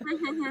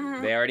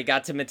they already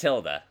got to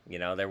Matilda.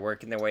 They're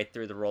working their way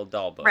through the Roald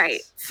Dahl books.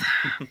 Right.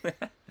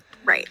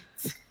 Right.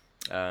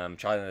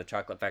 Charlie and the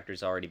Chocolate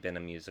Factory's already been a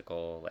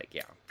musical. Like,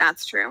 yeah.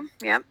 That's true.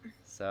 Yep.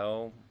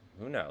 So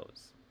who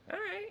knows? All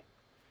right.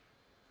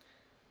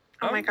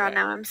 Oh my God, Alright.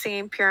 now I'm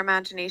seeing pure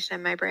imagination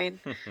in my brain.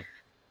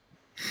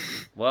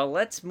 Well,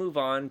 let's move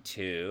on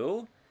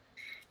to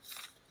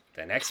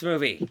the next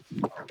movie.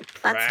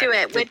 Let's do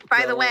it. Which,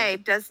 by the Practical- way,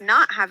 does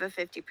not have a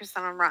 50%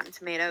 on Rotten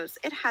Tomatoes.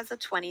 It has a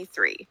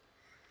 23.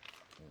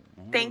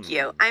 Thank you.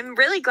 Mm. I'm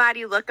really glad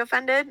you look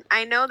offended.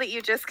 I know that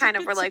you just kind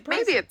of bit were like,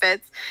 maybe it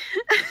fits.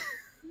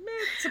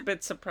 It's a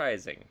bit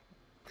surprising.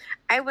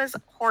 I was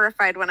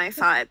horrified when I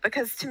saw it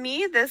because to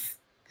me, this.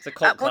 It's a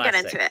cult We'll classic.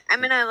 get into it.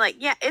 I'm gonna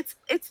it's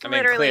I mean,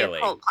 literally clearly,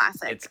 a cult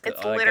classic. it's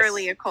It's, like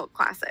literally a cult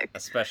classic.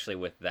 Especially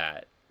with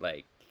that,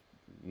 like,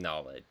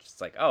 knowledge.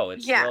 It's like, oh,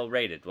 it's Yeah. well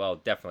rated. Well,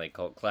 definitely a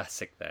cult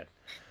classic then.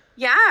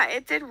 Yeah,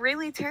 it did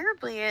really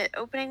terribly at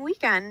opening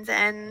weekend,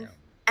 and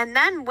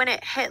then when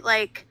it hit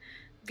like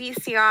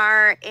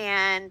VCR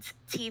and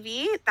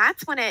TV,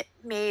 that's when it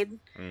made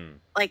Mm,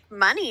 like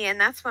money, and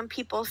that's when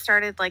people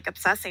started like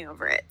obsessing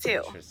over it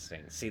too.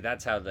 interesting. See,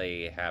 that's how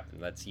they happen.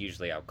 That's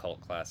usually how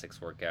cult classics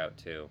work out,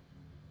 too.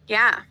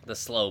 Yeah, The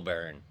slow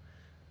burn.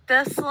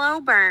 the slow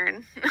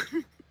burn.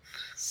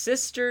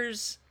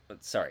 Sisters...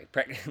 Sorry,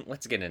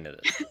 let's get into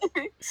this.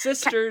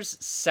 Sisters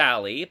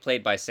Sally,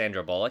 played by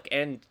Sandra Bullock,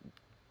 and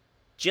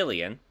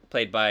Jillian,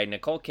 played by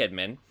Nicole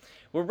Kidman,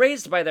 were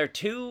raised by their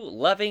two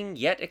loving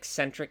yet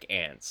eccentric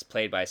aunts,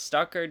 played by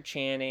Stockard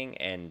Channing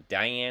and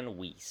Diane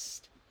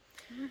Wiest,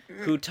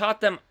 who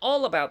taught them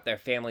all about their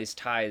family's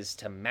ties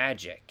to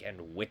magic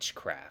and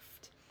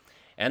witchcraft,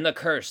 and the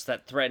curse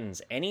that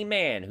threatens any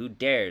man who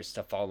dares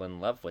to fall in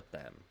love with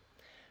them.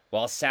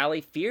 While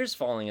Sally fears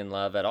falling in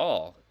love at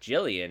all,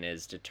 Jillian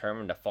is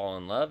determined to fall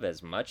in love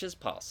as much as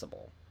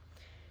possible.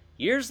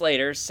 Years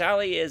later,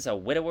 Sally is a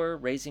widower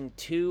raising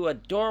two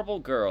adorable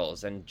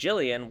girls, and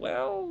Jillian,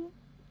 well,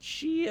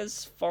 she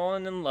has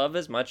fallen in love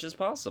as much as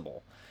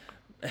possible.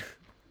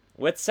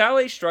 With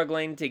Sally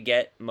struggling to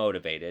get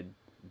motivated,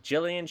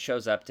 Jillian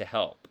shows up to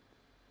help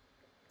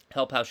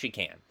how she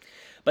can.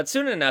 But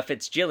soon enough,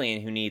 it's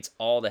Jillian who needs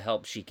all the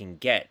help she can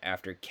get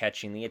after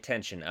catching the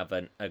attention of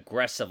an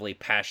aggressively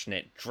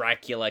passionate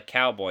Dracula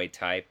cowboy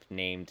type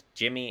named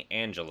Jimmy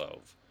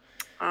Angelov.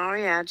 Oh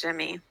yeah,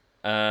 Jimmy.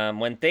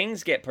 When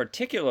things get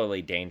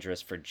particularly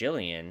dangerous for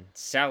Jillian,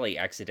 Sally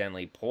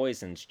accidentally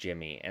poisons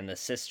Jimmy, and the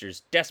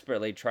sisters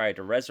desperately try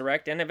to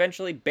resurrect and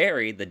eventually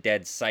bury the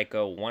dead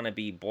psycho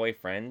wannabe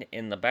boyfriend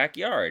in the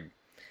backyard.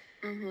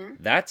 Mm-hmm.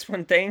 That's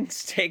when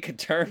things take a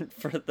turn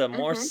for the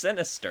more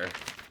sinister.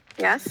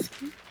 Yes.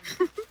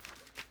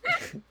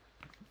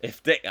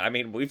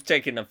 We've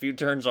taken a few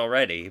turns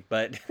already,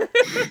 but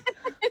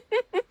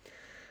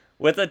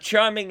with a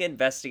charming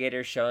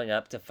investigator showing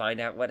up to find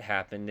out what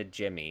happened to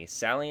Jimmy,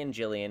 Sally and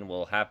Jillian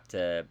will have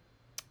to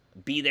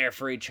be there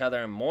for each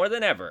other more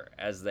than ever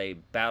as they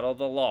battle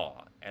the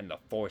law and the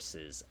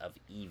forces of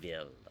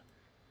evil.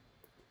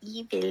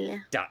 Evil. ...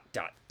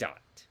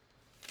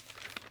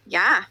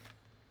 Yeah,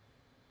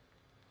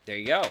 There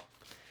you go.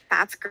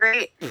 that's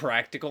great.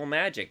 Practical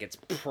magic. It's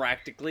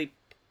practically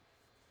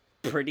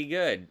pretty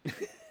good.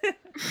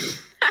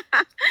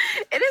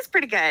 It is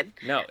pretty good.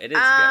 No, it is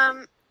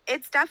good.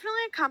 It's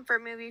definitely a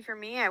comfort movie for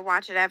me. I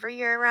watch it every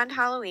year around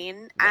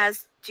Halloween, Yeah.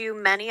 as do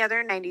many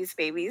other 90s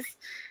babies.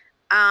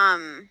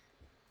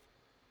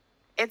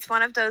 It's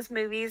one of those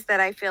movies that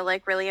I feel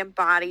like really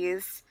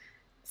embodies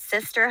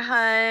sisterhood.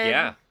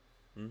 Yeah.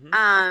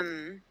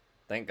 Mm-hmm.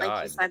 Thank Like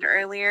God. you said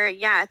earlier.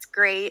 Yeah, it's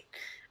great.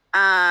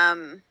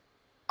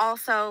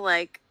 Also,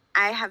 like,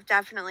 I have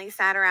definitely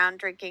sat around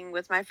drinking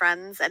with my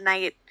friends at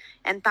night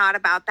and thought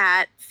about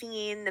that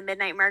scene, the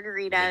Midnight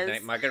Margaritas.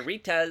 Midnight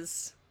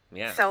Margaritas.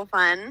 Yeah. So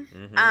fun.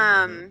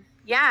 Mhm,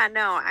 Yeah,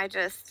 no, I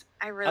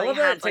really I love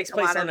that have it like takes a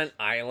place lot on of... an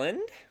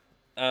island.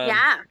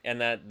 Yeah.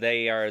 And that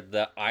they are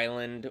the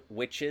island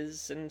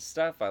witches and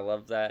stuff. I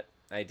love that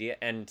idea,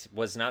 and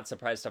was not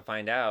surprised to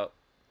find out.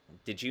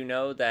 Did you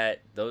know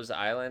that those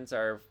islands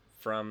are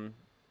from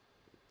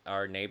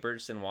our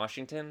neighbors in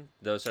Washington?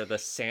 Those are the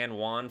San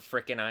Juan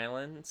frickin'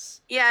 Islands.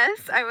 Yes,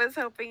 I was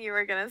hoping you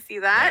were gonna see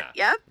that.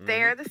 Yeah. Yep,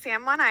 they are the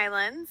San Juan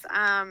Islands.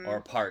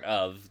 Or part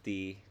of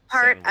the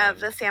Part San Juan. of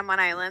the San Juan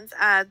Islands.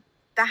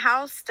 The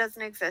house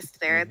doesn't exist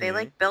there. They Mhm.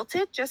 like built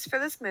it just for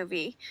this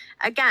movie.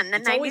 Again, the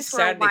It's always 90s were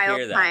a sad to hear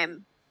wild that.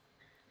 time.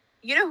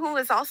 You know who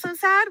was also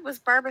sad was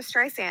Barbara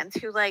Streisand,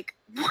 who like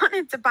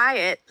wanted to buy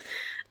it.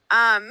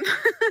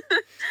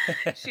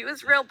 She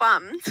was real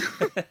bummed.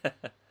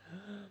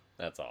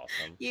 That's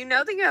awesome. You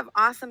know that you have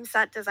awesome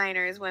set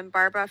designers when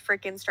Barbara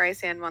freaking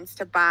Streisand wants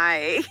to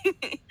buy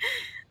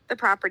the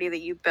property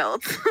that you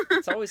built.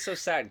 It's always so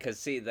sad because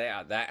see,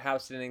 that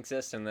house didn't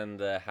exist, and then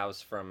the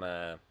house from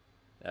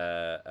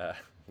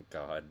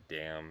God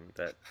damn,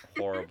 that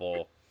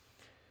horrible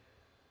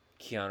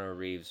Keanu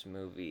Reeves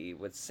movie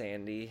with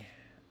Sandy,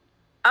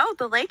 Oh,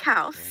 The Lake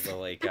House. The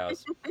Lake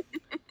House,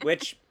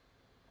 which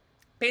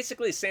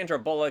basically Sandra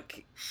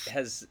Bullock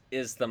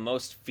is the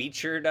most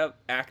featured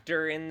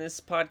actor in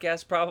this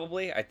podcast.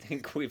 Probably, I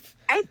think we've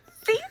I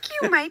think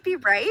you might be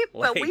right,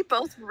 but we Like-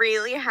 both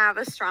really have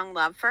a strong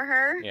love for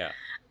her. yeah,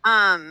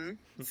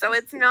 So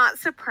it's not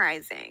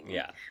surprising.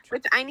 yeah,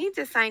 Which I need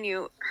to sign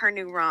you her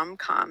new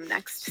rom-com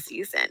next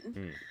season.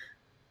 Hmm.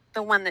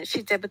 The one that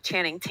she did with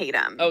Channing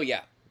Tatum. oh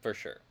yeah, for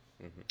sure.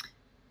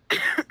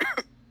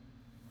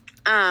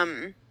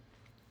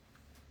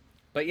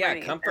 But yeah,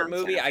 Writing it comfort down so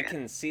movie, I I forget.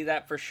 can see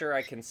that for sure.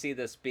 I can see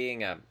this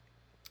being I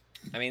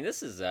mean,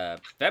 this is a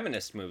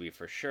feminist movie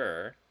for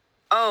sure.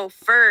 Oh,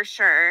 for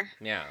sure.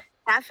 Yeah.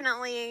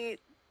 Definitely.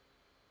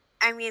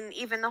 I mean,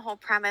 even the whole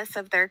premise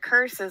of their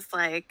curse is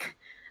like,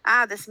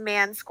 this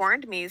man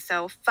scorned me,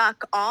 so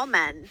fuck all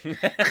men.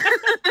 Yeah.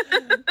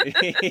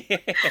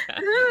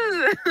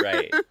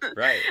 Right,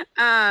 right.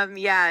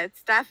 Yeah,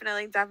 it's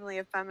definitely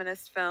a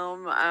feminist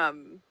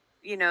film.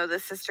 You know, the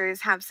sisters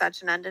have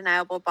such an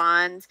undeniable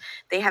bond.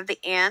 They have the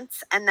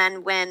aunts, and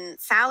then when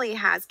Sally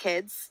has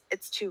kids,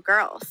 it's two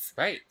girls.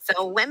 Right,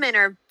 So women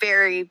are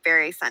very,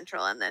 very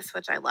central in this,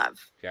 which I love.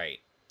 right.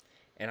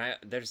 And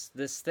there's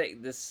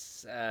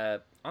this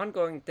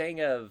ongoing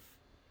thing of,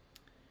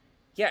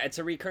 yeah, it's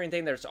a recurring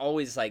thing. There's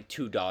always like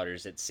two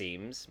daughters, it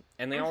seems,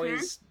 and they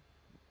always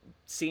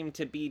seem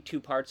to be two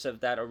parts of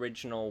that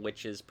original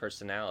witch's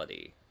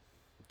personality,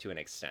 to an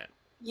extent,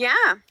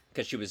 Yeah.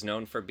 because she was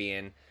known for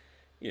being,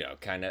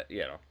 kind of,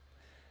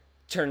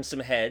 turn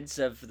some heads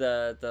of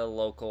the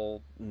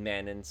local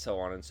men and so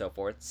on and so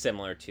forth,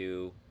 similar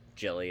to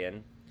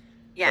Jillian.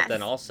 Yes. But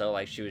then also,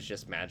 like, she was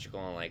just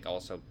magical and, like,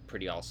 also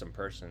pretty awesome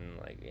person,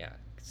 like, yeah,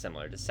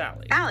 similar to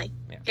Sally. Sally.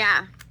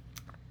 Yeah.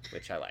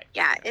 Which I like.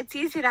 Yeah. It's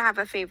easy to have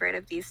a favorite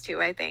of these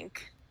two, I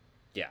think.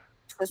 Yeah.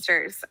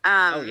 Sisters.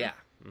 Oh, yeah.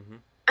 Mm-hmm.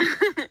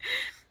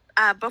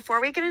 Before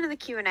we get into the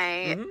Q&A,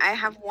 Mhm. I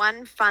have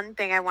one fun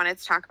thing I wanted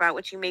to talk about,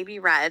 which you maybe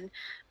read,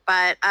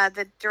 but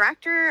the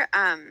director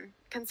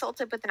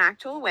consulted with an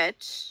actual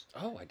witch.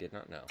 Oh, I did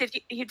not know.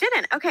 You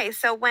didn't? Okay,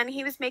 so when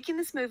he was making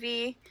this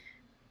movie,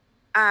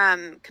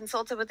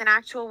 consulted with an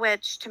actual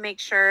witch to make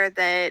sure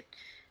that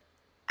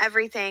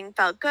everything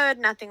felt good,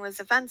 nothing was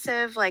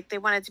offensive, like they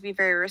wanted to be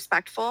very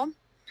respectful.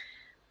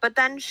 But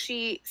then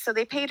so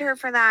they paid her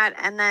for that,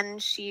 and then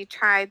she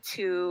tried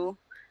to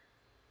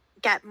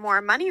get more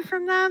money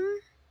from them.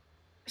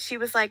 She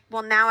was like,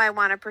 well, now I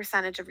want a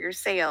percentage of your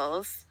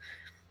sales.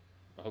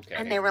 Okay.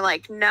 And they were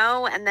like,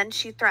 no. And then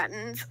she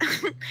threatened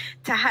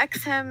to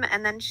hex him,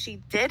 and then she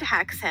did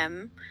hex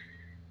him.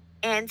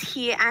 And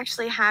he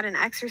actually had an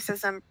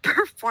exorcism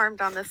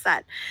performed on the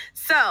set.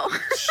 So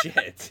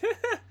Shit.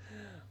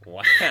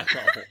 Wow.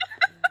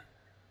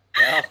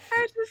 Well,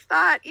 I just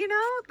thought,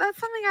 that's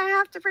something I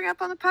have to bring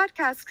up on the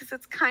podcast because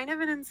it's kind of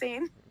an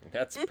insane.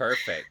 that's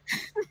perfect.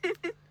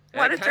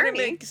 What a Kind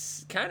journey.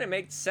 of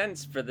makes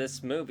sense for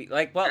this movie.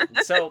 Like, well,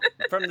 so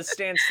from the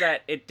stance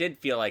that it did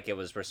feel like it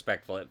was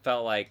respectful. It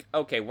felt like,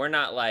 okay, we're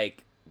not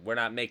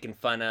making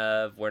fun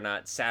of, we're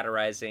not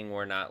satirizing,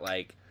 we're not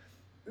like,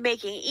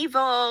 Making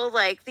evil.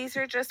 Like, these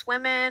are just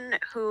women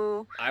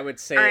who I would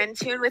say, are in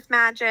tune with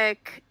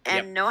magic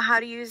and Yep. know how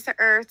to use the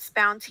earth's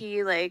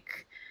bounty.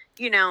 Like,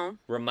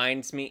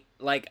 reminds me,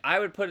 like, I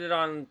would put it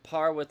on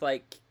par with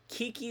like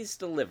Kiki's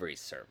Delivery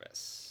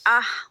Service.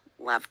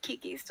 love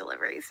Kiki's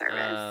Delivery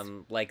Service.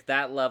 Like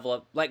that level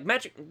of like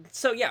magic.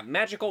 So yeah,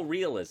 magical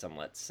realism.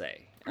 Let's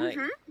say. Like,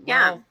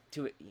 Yeah. well,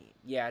 to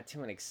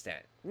an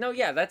extent. No,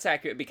 yeah, that's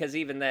accurate because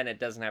even then, it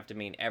doesn't have to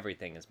mean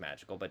everything is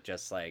magical, but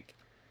just like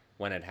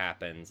when it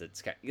happens,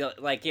 it's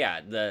like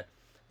the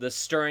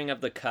stirring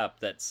of the cup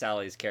that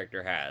Sally's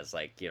character has,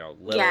 like little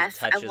Yes,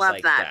 I touches love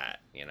like that.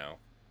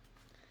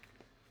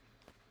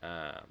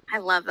 I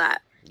love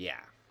that. Yeah.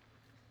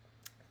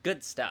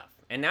 Good stuff.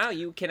 And now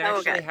you can So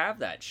actually good. have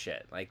that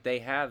shit. Like, they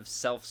have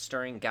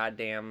self-stirring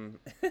goddamn...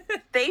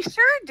 They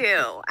sure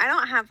do. I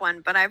don't have one,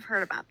 but I've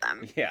heard about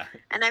them. Yeah.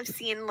 And I've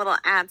seen little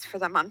ads for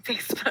them on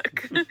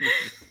Facebook.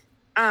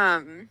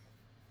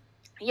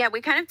 Yeah,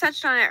 we kind of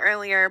touched on it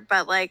earlier,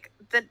 but like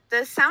the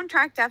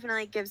soundtrack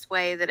definitely gives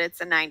way that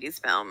it's a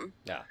 90s film.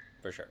 Yeah,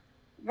 for sure.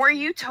 Were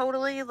you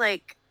totally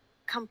like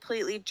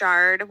completely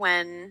jarred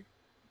when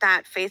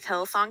that Faith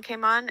Hill song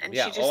came on and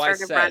Yeah, she just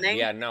started running?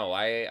 Yeah, no,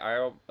 I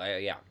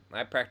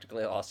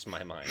practically lost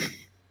my mind.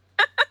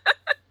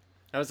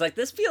 I was like,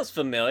 this feels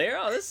familiar.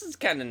 Oh, this is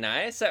kind of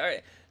nice. All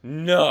right.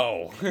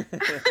 No.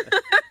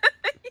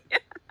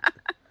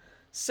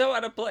 So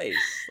out of place.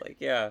 Like,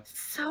 yeah.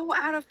 So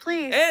out of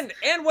place.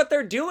 And what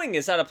they're doing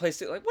is out of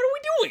place. Like, what are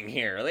we doing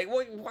here? Like,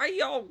 why are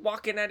y'all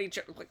walking at each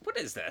other? Like, what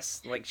is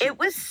this? Like, it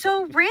was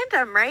so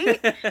random, right?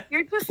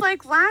 You're just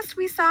like, last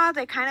we saw,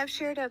 they kind of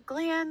shared a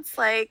glance.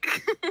 Like,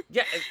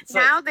 yeah. It's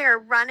now like, they're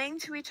running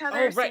to each other,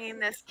 Oh, right. singing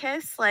this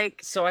kiss. Like,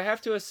 so I have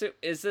to assume,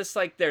 is this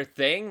like their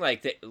thing?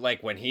 Like,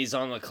 like when he's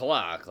on the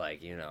clock,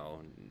 like,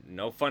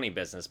 no funny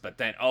business. But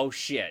then, oh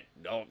shit,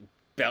 oh,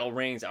 bell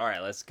rings. All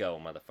right, let's go,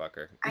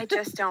 motherfucker. I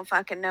just don't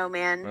fucking know,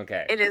 man.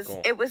 Okay,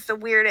 cool. It was the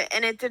weird,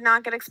 and it did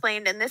not get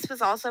explained. And this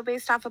was also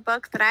based off a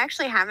book that I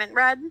actually haven't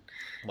read.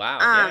 Wow,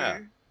 yeah.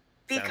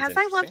 Because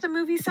I love the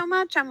movie so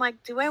much, I'm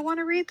like, do I want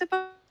to read the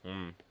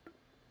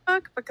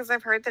book? Because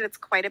I've heard that it's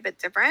quite a bit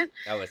different.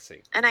 Oh, let's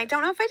see. And I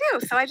don't know if I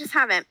do, so I just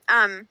haven't.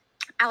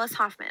 Alice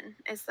Hoffman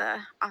is the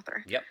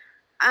author. Yep.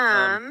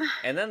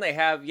 And then they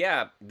have,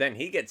 then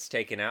he gets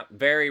taken out.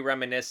 Very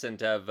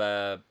reminiscent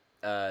of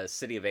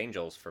City of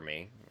Angels for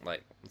me.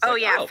 Like,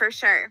 for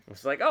sure.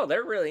 It's like, oh,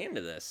 they're really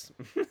into this.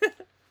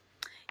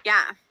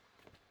 Yeah.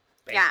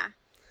 Bam. Yeah.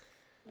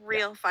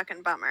 Real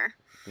fucking bummer.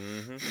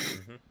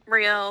 Mm-hmm.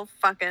 Real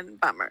fucking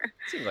bummer.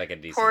 Seems like a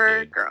decent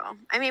Poor dude. girl.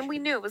 I mean, we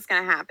knew it was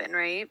going to happen,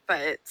 right?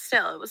 But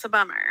still, it was a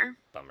bummer.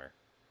 Bummer.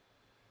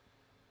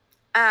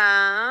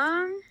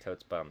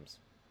 Totes bums.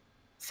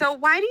 So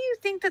why do you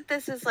think that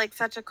this is like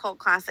such a cult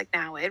classic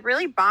now? It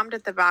really bombed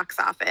at the box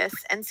office,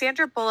 and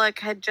Sandra Bullock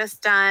had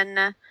just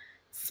done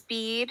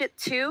Speed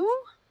 2.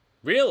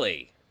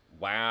 Really?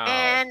 Wow.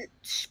 And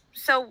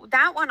so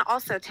that one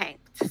also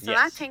tanked. So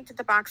that tanked at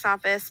the box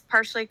office,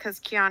 partially because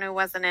Keanu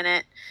wasn't in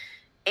it.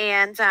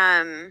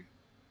 And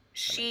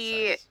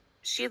she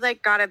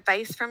like got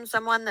advice from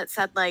someone that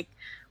said like,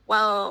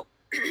 well,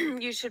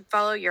 you should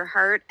follow your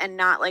heart and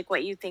not like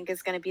what you think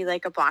is going to be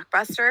like a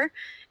blockbuster.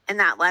 And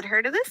that led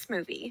her to this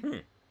movie.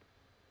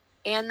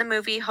 And the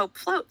movie Hope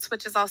Floats,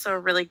 which is also a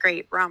really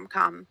great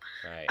rom-com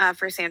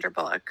for Sandra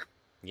Bullock.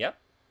 Yep.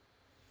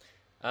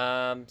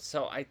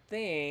 So I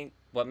think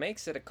what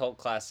makes it a cult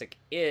classic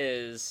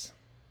is,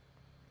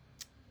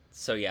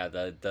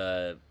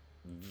 the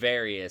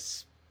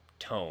various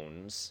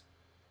tones.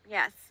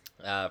 Yes.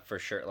 For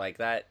sure. Like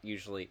that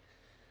usually,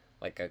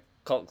 like a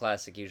cult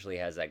classic usually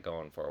has that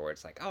going for it, where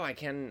it's like, oh, I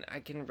can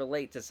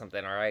relate to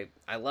something, or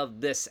I love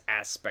this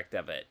aspect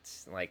of it,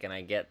 like, and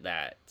I get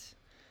that.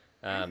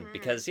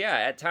 Because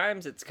at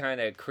times it's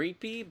kind of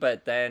creepy,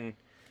 but then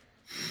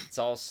it's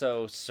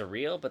also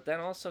surreal, but then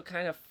also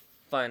kind of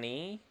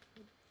funny,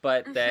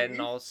 but then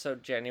also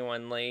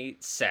genuinely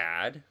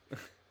sad.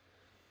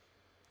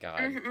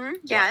 God,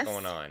 what's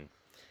going on?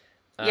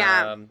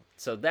 Yeah.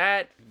 So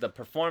that, the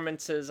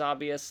performances,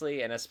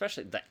 obviously, and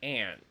especially the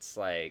ants,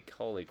 like,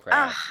 holy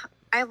crap.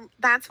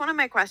 That's one of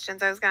my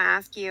questions. I was going to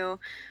ask you,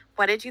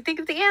 what did you think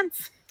of the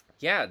ants?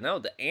 Yeah, no,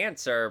 the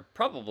ants are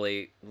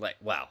probably, like,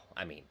 well,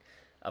 I mean,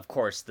 of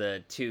course,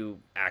 the two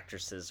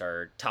actresses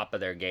are top of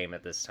their game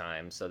at this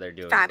time, so they're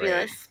doing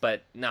fabulous. Great.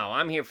 But no,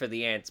 I'm here for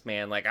the ants,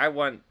 man. Like, I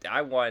want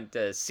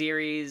a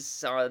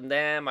series on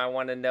them. I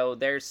want to know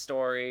their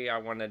story. I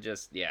want to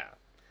just,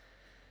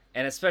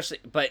 And especially,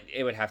 but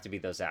it would have to be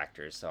those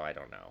actors, so I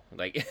don't know.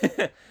 Like,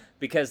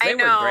 because they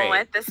were great.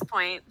 At this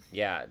point.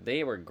 Yeah,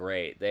 they were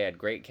great. They had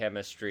great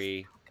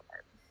chemistry.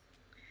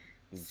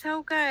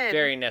 So good.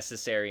 Very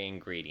necessary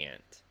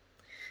ingredient.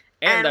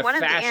 And the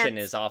fashion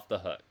is off the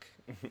hook.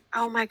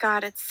 Oh my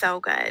God, it's so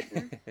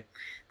good.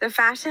 The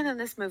fashion in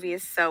this movie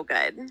is so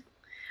good.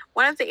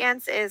 One of the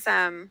ants is,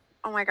 oh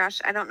my gosh,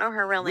 I don't know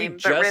her real name,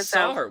 but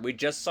Rizzo. We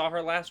just saw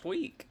her last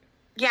week.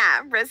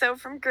 Yeah, Rizzo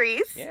from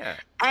Grease. Yeah.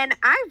 And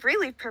I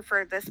really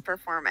preferred this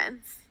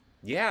performance.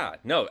 Yeah,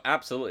 no,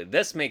 absolutely.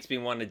 This makes me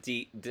want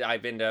to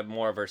dive into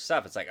more of her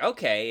stuff. It's like,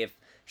 okay, if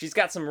she's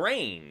got some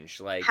range,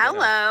 like...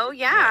 Hello,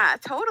 yeah,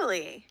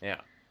 totally.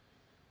 Yeah.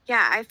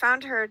 Yeah, I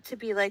found her to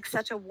be like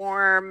such a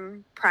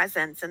warm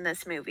presence in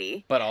this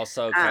movie. But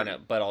also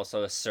but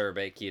also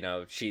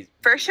acerbic, she's...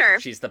 For sure.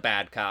 She's the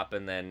bad cop,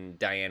 and then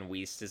Diane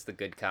Wiest is the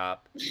good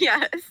cop.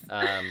 Yes.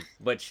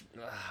 Which,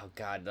 oh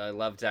God, I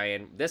love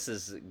Diane. This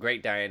is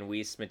great Diane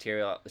Wiest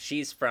material.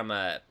 She's from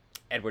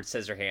Edward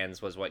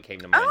Scissorhands was what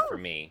came to mind for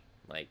me.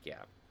 Like,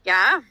 yeah.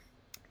 Yeah.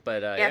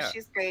 But, yeah,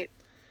 she's great.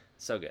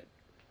 So good.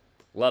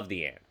 Love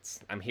the ants.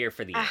 I'm here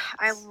for the ants.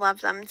 I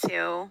love them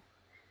too.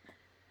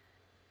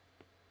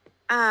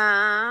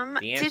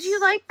 Did you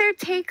like their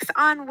takes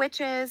on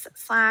witches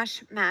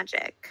 /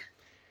 magic?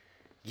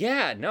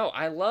 Yeah, no,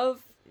 I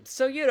love...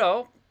 So,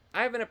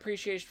 I have an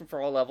appreciation for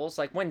all levels.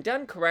 Like, when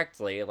done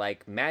correctly,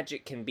 like,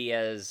 magic can be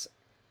as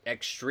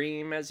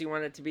extreme as you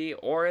want it to be,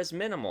 or as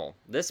minimal.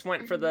 This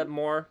went for the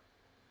more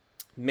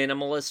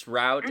minimalist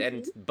route,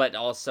 but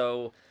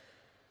also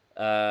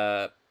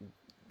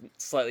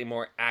slightly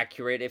more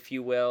accurate, if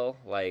you will.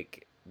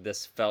 Like,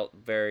 this felt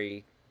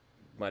very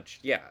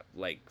much,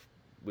 like...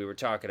 we were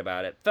talking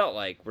about it, felt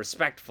like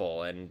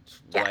respectful and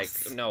like,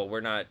 no,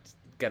 we're not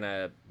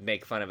gonna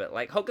make fun of it.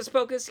 Like Hocus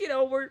Pocus,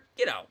 we're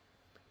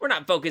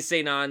not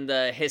focusing on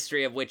the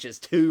history of witches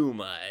too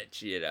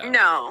much,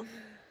 No.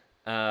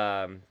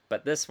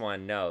 But this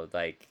one, no,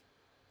 like,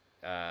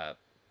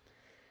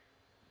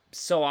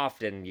 so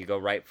often you go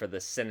right for the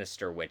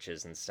sinister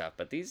witches and stuff,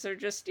 but these are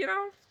just,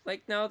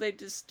 like, no, they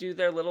just do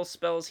their little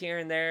spells here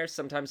and there.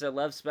 Sometimes they're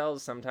love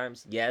spells.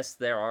 Sometimes, yes,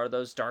 there are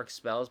those dark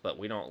spells, but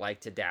we don't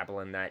like to dabble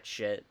in that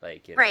shit.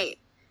 Like, Right.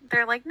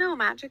 They're like, no,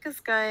 magic is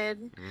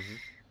good.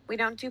 We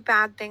don't do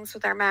bad things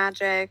with our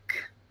magic.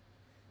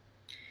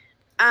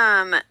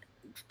 Was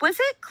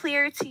it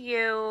clear to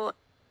you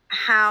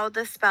how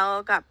the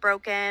spell got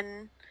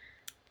broken?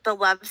 The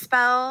Love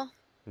Spell.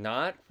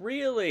 Not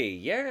really.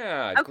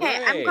 Yeah, Okay,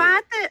 I'm great.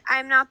 glad that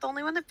I'm not the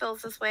only one that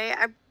feels this way.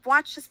 I've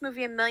watched this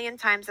movie a million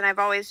times and I've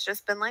always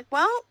just been like,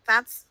 well,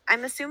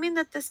 I'm assuming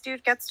that this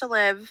dude gets to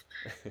live,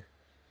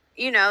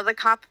 the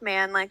cop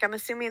man. Like, I'm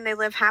assuming they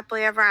live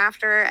happily ever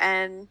after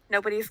and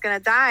nobody's going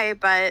to die.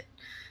 But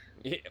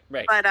Yeah,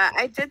 right.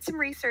 I did some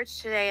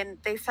research today and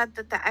they said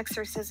that the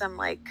exorcism,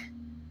 like,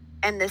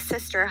 and the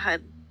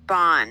sisterhood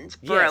bond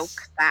broke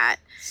Yes. that.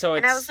 So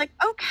And I was like,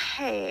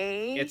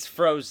 okay. it's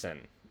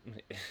Frozen.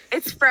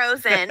 It's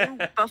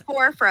Frozen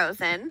before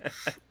Frozen.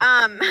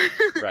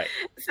 Right.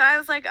 So I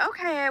was like,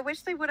 okay,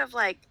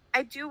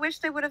 I do wish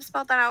they would have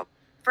spelled that out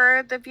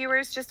for the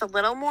viewers just a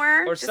little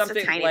more. Or just something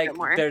a tiny like bit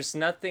more. there's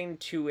nothing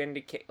to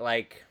indicate,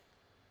 like,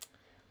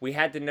 we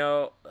had to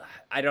know,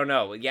 I don't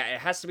know. Yeah, it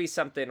has to be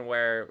something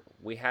where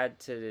we had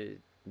to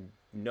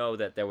know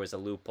that there was a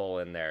loophole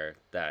in there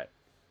that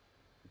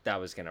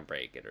was going to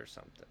break it or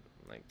something.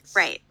 Like,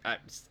 Right.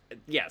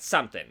 Yeah,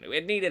 something.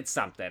 It needed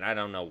something. I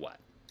don't know what.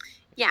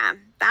 Yeah,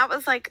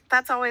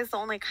 that's always the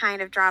only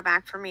kind of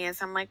drawback for me is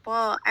I'm like,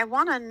 well, I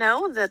want to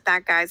know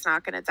that guy's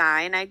not going to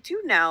die. And I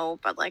do know,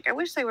 but like, I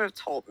wish they would have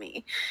told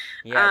me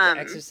Yeah,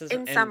 the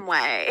exorcism in some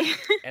way.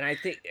 And I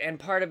think, and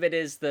part of it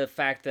is the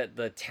fact that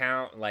the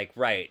town, like,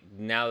 right,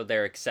 now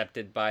they're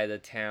accepted by the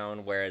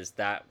town, whereas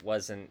that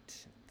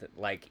wasn't,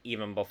 like,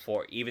 even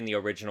before, even the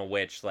original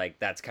witch, like,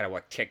 that's kind of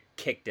what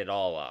kicked it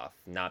all off,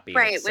 not being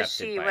Right, accepted which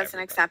she by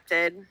wasn't everybody.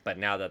 accepted. But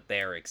now that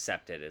they're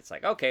accepted, it's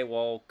like, okay,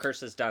 well,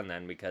 curse is done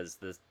then, because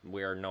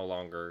we're no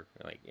longer,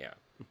 like, yeah.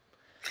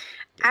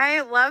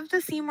 I love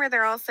the scene where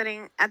they're all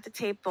sitting at the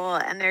table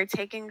and they're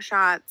taking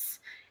shots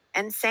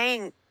and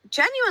saying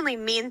genuinely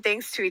mean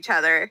things to each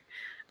other.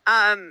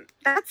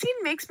 That scene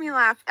makes me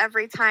laugh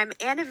every time,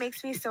 and it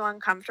makes me so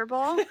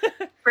uncomfortable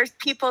for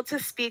people to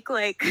speak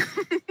like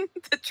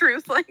the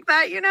truth like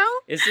that,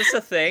 Is this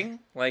a thing?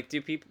 Like,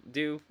 do people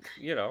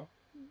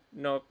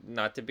no,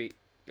 not to be,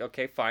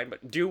 okay, fine,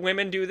 but do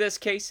women do this,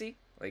 Casey?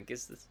 Like,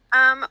 is this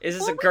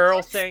a girl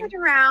we thing? Sit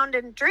around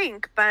and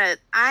drink, but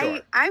Sure.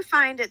 I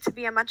find it to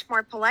be a much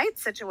more polite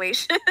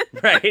situation.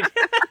 Right.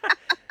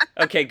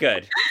 Okay,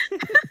 good.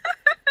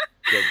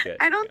 Good.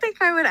 I don't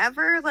think I would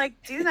ever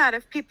do that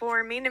if people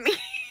were mean to me.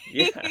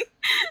 Yeah.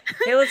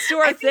 Hey, let's do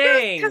our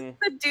thing.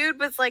 The dude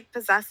was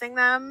possessing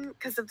them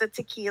because of the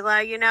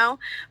tequila,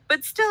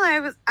 But still,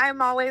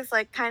 I'm always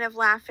kind of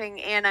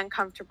laughing and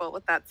uncomfortable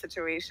with that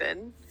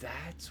situation.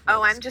 That's.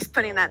 I'm just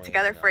putting that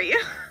together for you.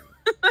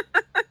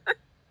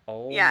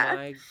 Oh yeah.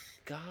 My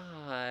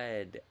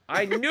God!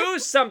 I knew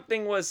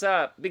something was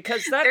up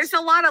because there's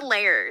a lot of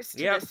layers to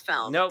this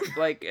film. Nope.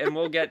 And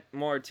we'll get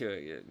more to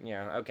it.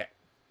 Yeah. Okay.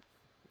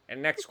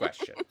 And next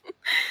question.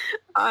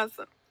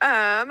 Awesome.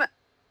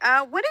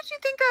 What did you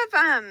think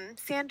of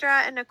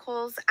Sandra and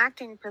Nicole's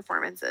acting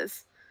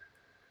performances?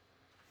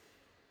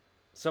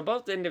 So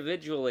both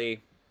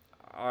individually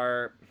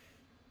are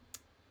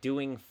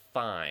doing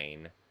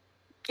fine.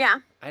 Yeah.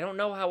 I don't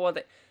know how well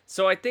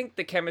so I think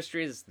the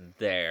chemistry is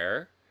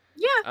there.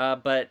 Yeah.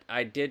 But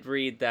I did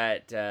read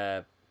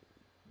that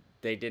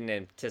they didn't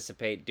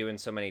anticipate doing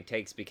so many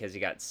takes because you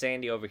got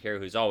Sandy over here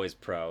who's always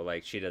pro.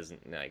 Like, she does it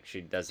in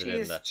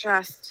the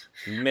just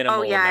minimal.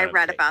 Oh yeah, I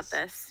read about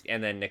this.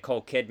 And then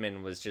Nicole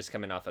Kidman was just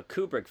coming off a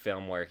Kubrick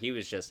film where he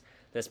was just,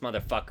 this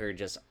motherfucker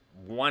just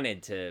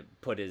wanted to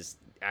put his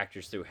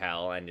actors through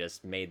hell and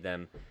just made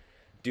them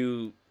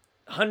do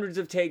hundreds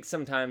of takes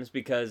sometimes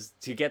because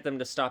to get them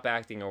to stop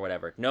acting or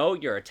whatever. No,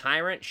 you're a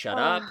tyrant. Shut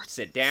up.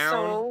 Sit down.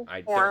 So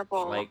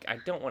horrible. I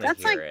don't want to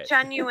hear it.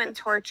 That's genuine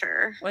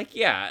torture.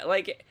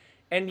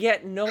 And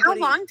yet nobody. How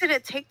long did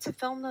it take to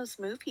film those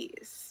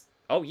movies?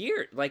 Oh,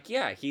 years.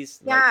 He's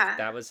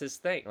that was his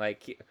thing.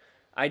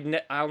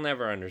 I'll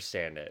never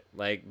understand it.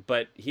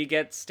 But he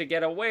gets to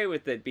get away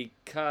with it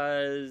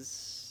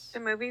because the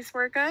movies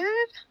were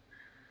good.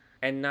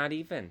 And not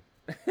even.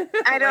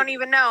 I don't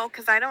even know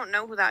because I don't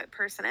know who that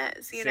person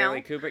is.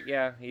 Stanley Kubrick,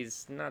 yeah,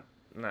 he's not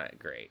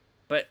great,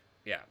 but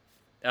yeah.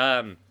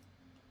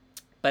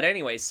 But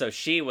anyway, so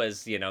she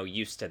was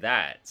used to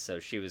that, so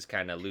she was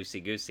kind of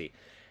loosey goosey,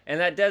 and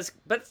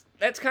but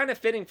that's kind of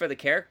fitting for the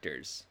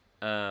characters.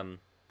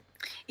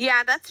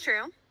 Yeah, that's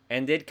true.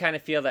 And did kind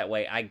of feel that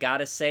way. I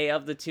gotta say,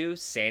 of the two,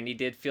 Sandy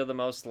did feel the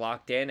most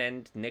locked in,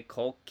 and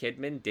Nicole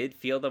Kidman did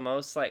feel the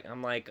most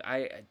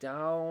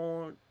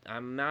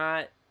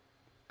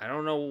I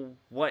don't know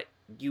what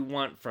you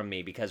want from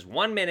me, because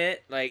 1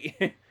 minute,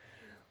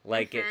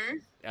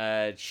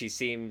 she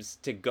seems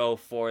to go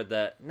for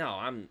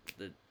I'm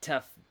the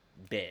tough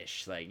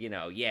bish,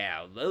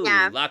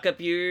 lock up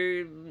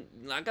your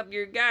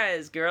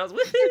guys, girls,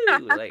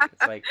 woohoo!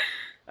 It's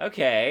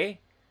okay,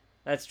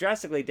 that's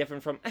drastically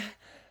different from,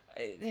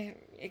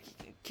 I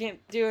can't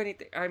do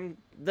anything, I'm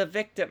the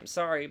victim,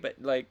 sorry,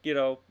 but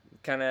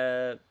kind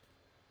of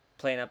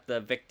playing up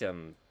the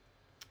victim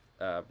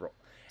role.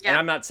 Yeah. And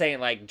I'm not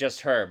saying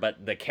just her,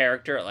 but the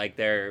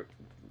character,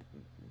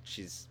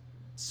 she's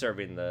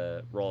serving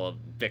the role of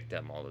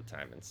victim all the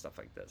time and stuff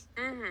like this.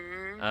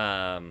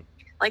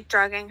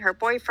 Drugging her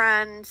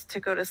boyfriend to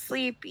go to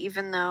sleep,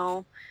 even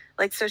though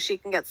like, so she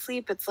can get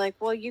sleep. It's like,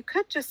 well, you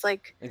could just,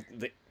 like,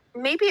 The-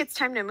 maybe it's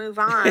time to move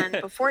on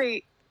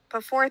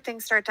before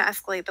things start to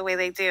escalate the way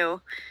they do.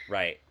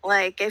 Right.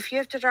 Like, if you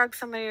have to drug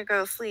somebody to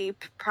go to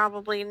sleep,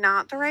 probably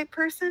not the right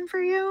person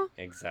for you.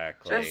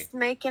 Exactly. Just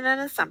making an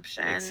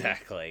assumption.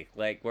 Exactly.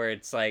 Like, where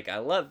it's like,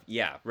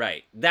 yeah,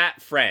 right.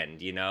 That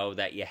friend, you know,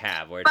 that you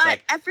have, where it's But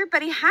like,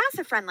 everybody has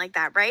a friend like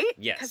that, right?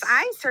 Yes. Because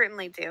I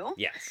certainly do.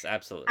 yes,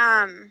 absolutely.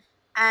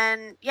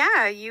 And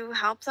yeah, you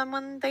help them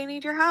when they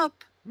need your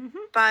help. Mm-hmm.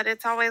 But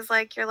it's always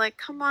like, you're like,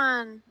 come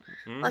on,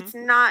 let's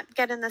not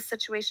get in this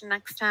situation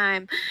next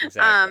time.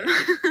 Exactly.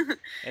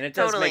 And it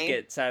does Totally. make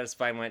it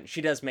satisfying when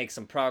she does make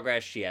some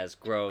progress. She has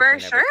growth For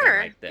and everything sure.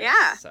 like this.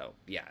 Yeah. So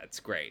yeah, it's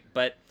great.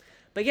 But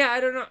yeah,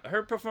 I don't know.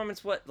 Her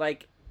performance,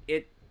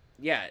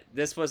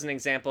 this was an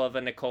example of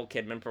a Nicole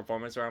Kidman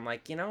performance where I'm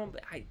like, you know,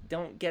 I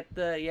don't get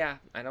the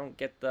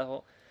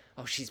whole,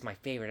 oh, she's my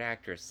favorite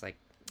actress. Like,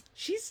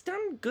 she's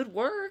done good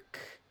work.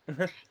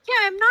 Yeah,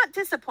 I'm not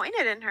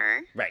disappointed in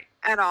her. Right.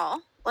 At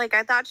all. Like,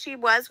 I thought she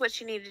was what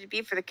she needed to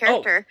be for the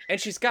character. Oh, and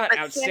she's got But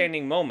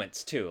outstanding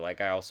moments too. Like,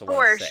 I also want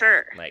For to say,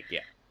 sure. like, yeah.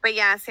 But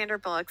yeah, Sandra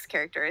Bullock's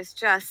character is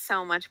just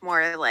so much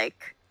more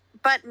like,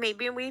 but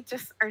maybe we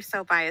just are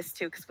so biased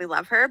too because we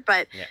love her,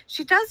 but Yeah.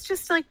 she does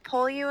just like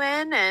pull you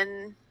in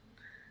and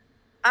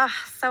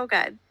so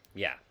good.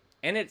 Yeah.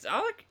 And it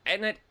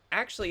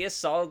actually is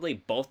solidly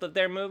both of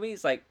their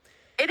movies. Like,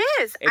 It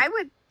is.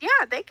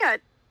 They got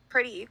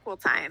pretty equal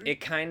time.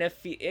 it kind of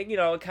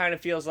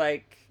feels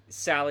like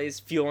Sally's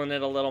fueling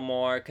it a little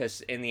more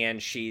because in the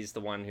end she's the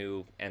one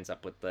who ends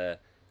up with the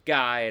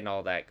guy and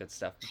all that good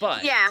stuff.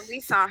 But yeah, we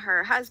saw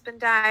her husband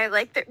die.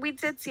 Like, we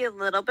did see a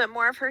little bit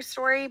more of her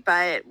story,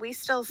 but we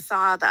still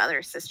saw the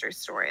other sister's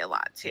story a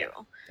lot too. Yeah,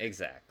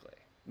 exactly.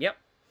 Yep.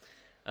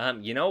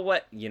 You know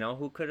what? You know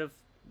who could have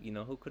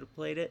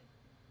played it?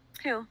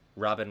 Who?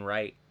 Robin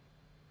Wright.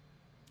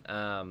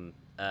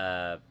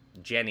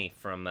 Jenny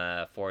from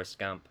Forrest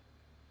Gump.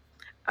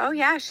 Oh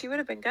yeah, she would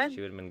have been good. She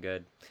would have been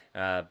good.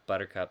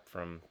 Buttercup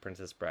from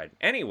Princess Bride.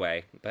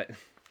 Anyway, but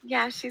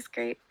yeah, she's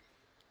great.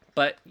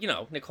 But you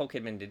know, Nicole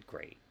Kidman did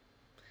great.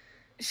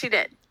 She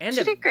did.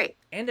 She did great.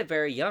 And a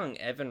very young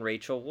Evan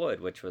Rachel Wood,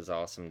 which was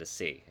awesome to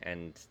see,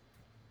 and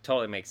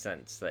totally makes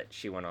sense that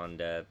she went on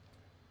to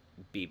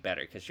be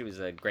better because she was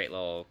a great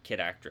little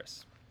kid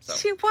actress. So.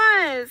 She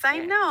was. I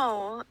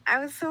know. I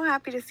was so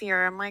happy to see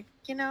her. I'm like,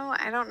 you know,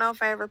 I don't know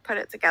if I ever put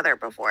it together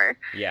before.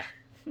 Yeah.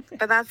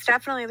 But that's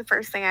definitely the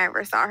first thing I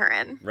ever saw her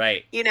in.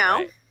 Right. You know?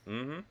 Right.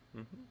 Mm-hmm.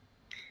 Mm-hmm.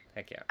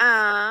 Heck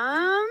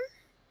yeah.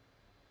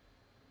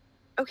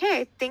 Okay,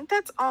 I think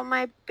that's all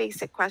my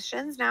basic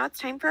questions. Now it's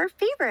time for our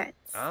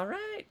favorites. All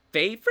right.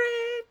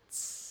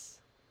 Favorites.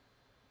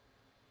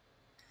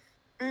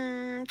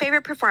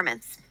 Favorite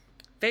performance.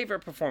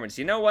 Favorite performance.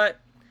 You know what?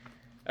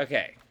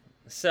 Okay.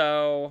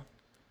 So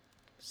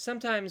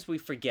sometimes we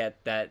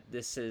forget that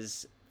this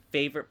is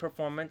favorite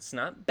performance,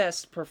 not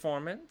best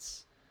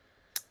performance.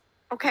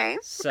 Okay.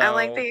 So, I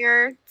like that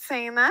you're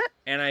saying that.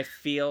 And I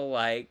feel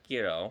like,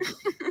 you know,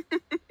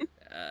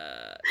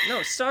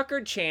 no,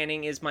 Stockard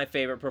Channing is my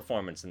favorite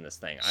performance in this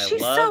thing. She's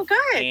so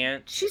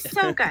good. She's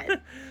so good.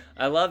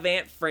 I love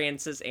Aunt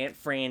Frances, Aunt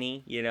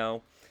Franny, you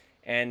know.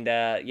 And,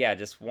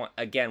 just want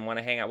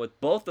to hang out with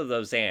both of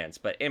those aunts,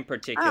 but in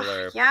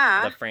particular,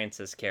 the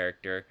Frances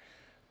character.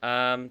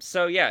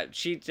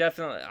 She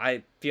definitely,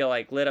 I feel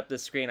like, lit up the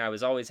screen. I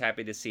was always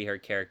happy to see her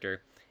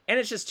character. And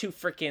it's just too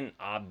freaking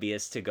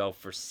obvious to go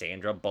for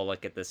Sandra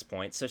Bullock at this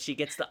point, so she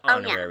gets the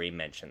honorary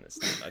mention this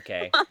time,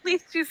 okay? Well, at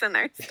least she's in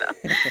there still.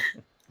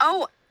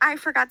 Oh, I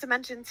forgot to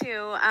mention,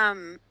 too,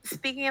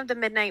 speaking of the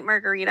Midnight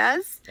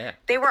Margaritas,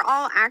 they were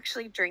all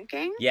actually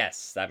drinking.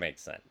 Yes, that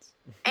makes sense.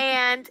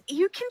 And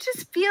you can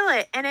just feel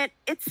it. And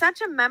it's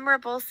such a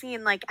memorable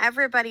scene. Like,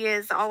 everybody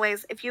is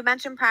always, if you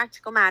mention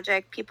Practical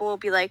Magic, people will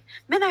be like,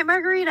 Midnight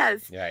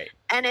Margaritas. Right.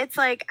 And it's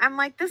like, I'm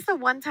like, this is the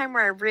one time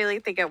where I really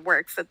think it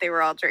works that they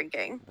were all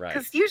drinking. Right.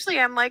 Because usually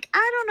I'm like,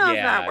 I don't know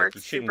if that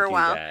works super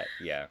well. That.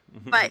 Yeah.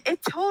 But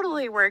it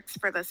totally works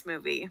for this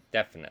movie.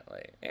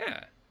 Definitely.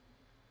 Yeah.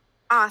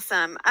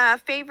 Awesome.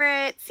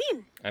 Favorite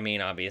scene? I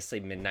mean, obviously,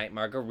 Midnight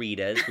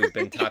Margaritas. We've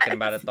been talking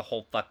about it the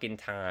whole fucking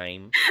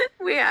time.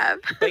 We have.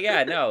 But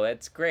yeah, no,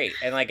 it's great.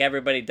 And like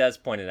everybody does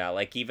point it out.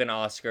 Like even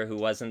Oscar, who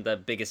wasn't the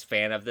biggest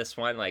fan of this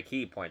one, like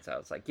he points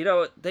out, it's like, you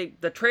know,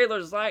 the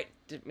trailers lied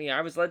to me.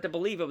 I was led to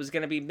believe it was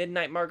going to be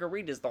Midnight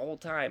Margaritas the whole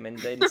time. And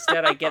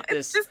instead I get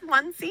this. It's just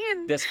one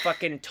scene. This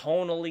fucking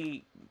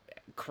tonally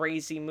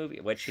crazy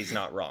movie, which he's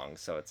not wrong.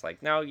 So it's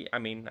like, no, I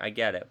mean, I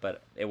get it,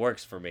 but it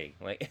works for me.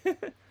 Like.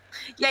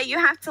 Yeah, you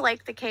have to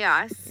like the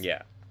chaos.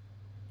 Yeah.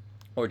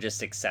 Or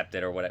just accept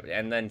it or whatever.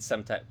 And then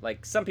sometimes,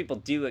 like, some people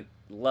do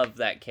love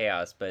that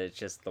chaos, but it's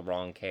just the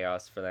wrong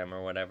chaos for them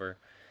or whatever.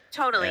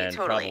 Totally.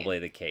 Probably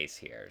the case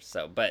here.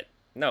 So, but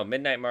no,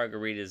 Midnight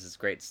Margaritas is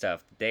great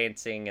stuff. The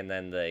dancing and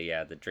then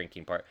the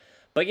drinking part.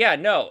 But yeah,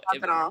 no,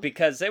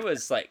 because it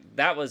was like,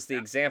 that was the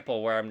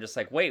example where I'm just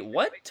like, wait,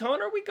 what tone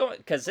are we going?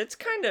 Because it's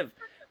kind of,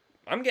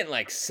 I'm getting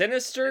like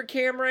sinister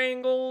camera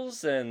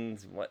angles and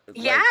what.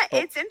 Yeah,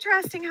 Like, it's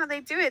interesting how they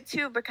do it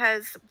too,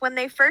 because when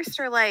they first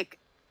are like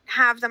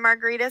have the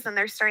margaritas and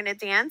they're starting to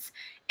dance,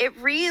 it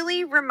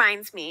really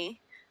reminds me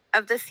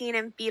of the scene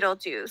in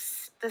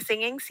Beetlejuice, the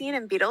singing scene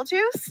in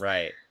Beetlejuice.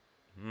 right.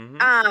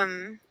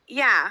 Mm-hmm.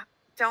 Yeah,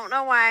 don't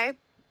know why,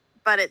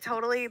 but it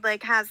totally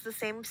like has the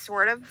same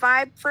sort of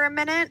vibe for a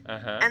minute,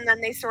 Uh-huh. and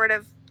then they sort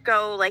of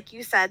go, like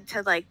you said,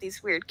 to like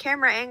these weird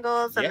camera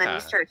angles, and then Yeah.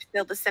 you start to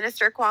feel the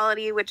sinister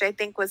quality, which I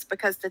think was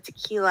because the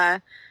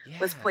tequila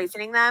was Yeah.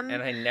 poisoning them.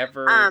 And I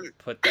never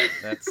put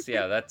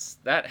that.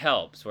 That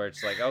helps. Where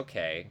it's like,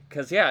 okay,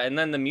 because and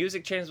then the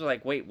music changes. We're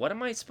like, wait, what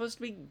am I supposed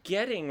to be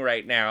getting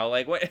right now?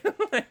 Like what?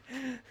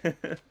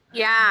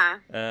 Yeah.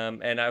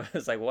 And I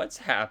was like, what's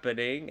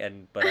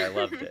happening? But I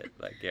loved it.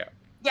 Like, yeah.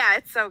 Yeah,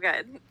 it's so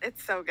good.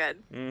 It's so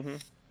good. Mm-hmm.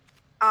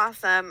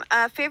 Awesome.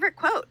 Favorite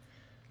quote?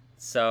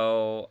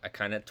 So I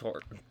kind of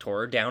tore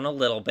her down a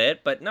little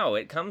bit, but no,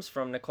 it comes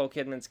from Nicole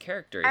Kidman's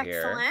character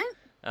here. Excellent.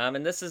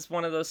 And this is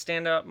one of those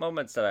stand-up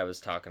moments that I was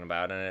talking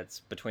about, and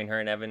it's between her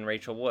and Evan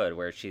Rachel Wood,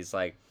 where she's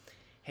like,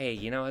 hey,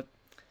 you know what?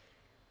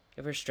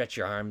 You ever stretch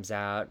your arms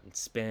out and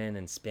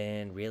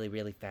spin really,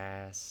 really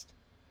fast?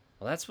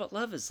 Well, that's what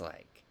love is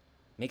like.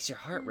 Makes your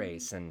heart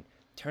race and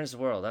turns the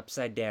world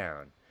upside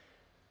down.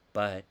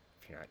 But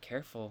if you're not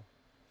careful,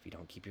 if you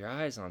don't keep your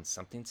eyes on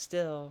something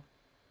still,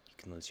 you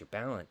can lose your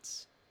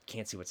balance. You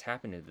can't see what's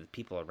happening to the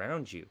people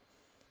around you.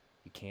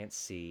 You can't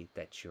see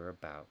that you're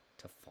about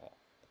to fall.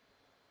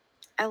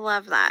 I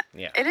love that.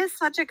 Yeah. It is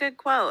such a good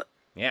quote.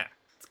 Yeah,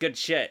 it's good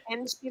shit.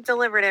 And she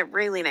delivered it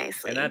really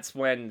nicely. And that's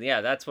when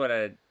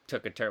I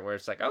took a turn where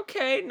it's like,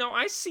 okay, no,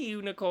 I see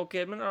you, Nicole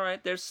Kidman. All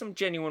right, there's some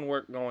genuine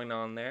work going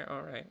on there.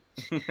 All right.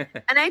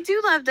 And I do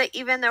love that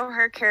even though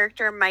her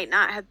character might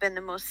not have been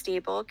the most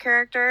stable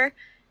character,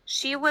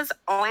 she was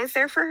always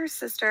there for her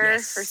sister.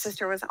 Yes. Her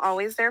sister was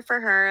always there for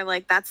her.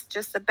 Like, that's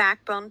just the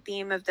backbone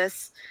theme of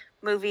this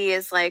movie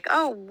is like,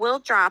 oh, we'll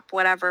drop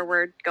whatever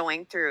we're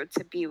going through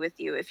to be with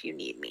you if you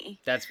need me.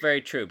 That's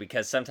very true,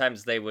 because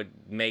sometimes they would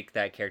make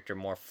that character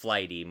more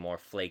flighty, more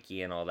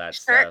flaky, and all that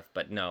Sure. stuff.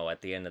 But no,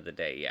 at the end of the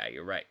day, yeah,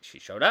 you're right. She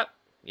showed up.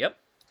 Yep.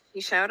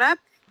 She showed up.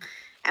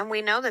 And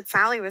we know that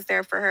Sally was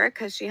there for her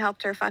because she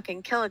helped her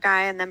fucking kill a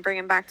guy and then bring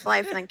him back to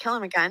life and then kill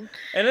him again.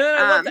 And then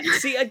I love that.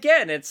 See,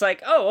 again, it's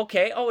like, oh,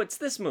 okay. Oh, it's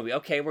this movie.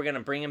 Okay, we're going to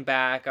bring him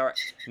back. All right.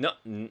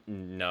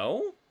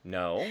 No.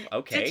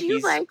 Okay, Did you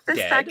like the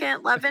dead.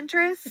 second love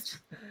interest?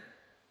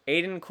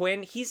 Aidan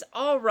Quinn, he's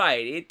all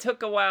right. It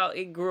took a while.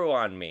 It grew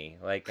on me.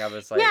 Like, I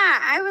was like... Yeah,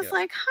 I was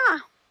like, huh.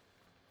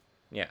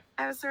 Yeah.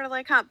 I was sort of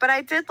like, huh. But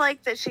I did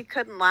like that she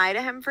couldn't lie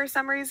to him for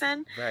some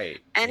reason. Right.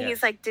 And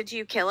he's like, did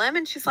you kill him?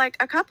 And she's like,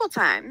 a couple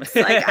times.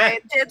 Like,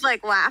 I did,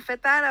 like, laugh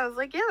at that. I was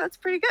like, yeah, that's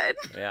pretty good.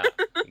 Yeah,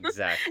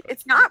 exactly.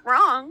 It's not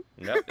wrong.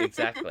 No,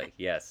 exactly.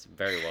 Yes,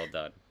 very well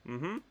done.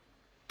 Mm-hmm.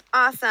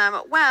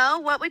 Awesome.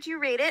 Well, what would you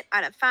rate it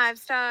out of 5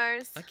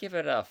 stars? I give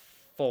it a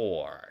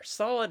 4.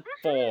 Solid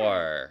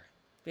 4.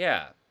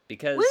 Yeah,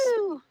 because...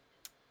 Woo!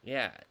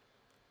 Yeah,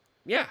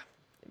 it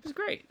was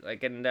great.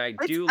 Like, and I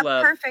It's do a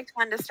love... perfect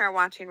one to start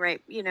watching,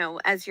 right? You know,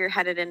 as you're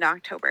headed into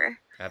October.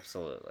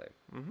 Absolutely.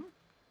 Mm-hmm.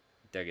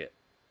 Dig it.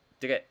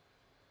 Dig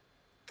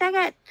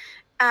it.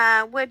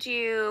 Would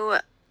you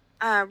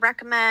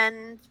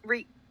recommend...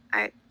 did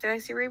I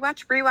say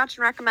rewatch? Rewatch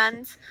and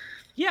recommend?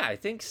 Yeah, I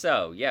think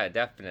so. Yeah,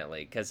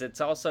 definitely. Because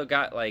it's also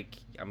got, like,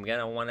 I'm going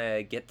to want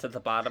to get to the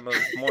bottom of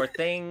more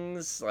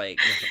things. Like...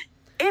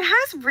 It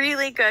has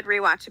really good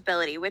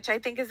rewatchability, which I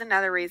think is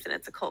another reason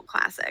it's a cult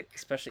classic.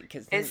 Especially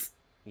because...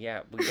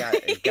 Yeah, we got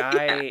a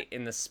guy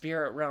in the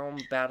spirit realm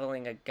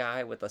battling a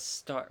guy with a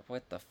star.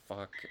 What the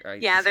fuck?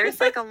 Yeah,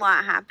 there's like a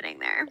lot happening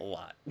there. A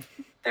lot.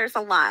 There's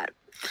a lot.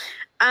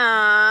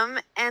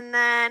 And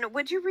then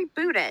would you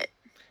reboot it?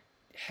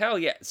 Hell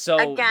yeah.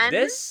 So Again?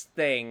 This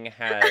thing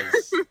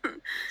has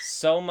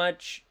so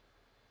much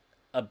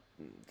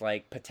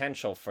like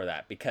potential for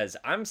that, because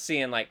I'm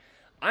seeing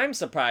I'm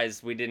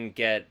surprised we didn't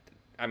get...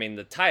 I mean,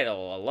 the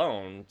title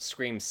alone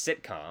screams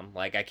sitcom.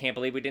 Like, I can't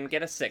believe we didn't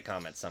get a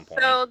sitcom at some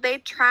point. So they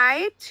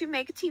tried to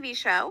make a TV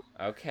show.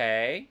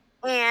 Okay.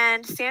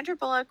 And Sandra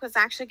Bullock was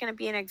actually going to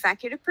be an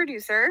executive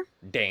producer.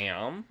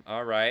 Damn.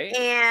 All right.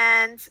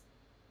 And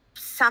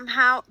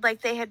somehow,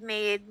 like, they had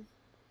made,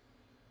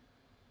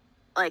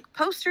 like,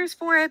 posters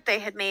for it. They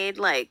had made,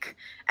 like,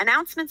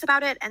 announcements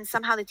about it. And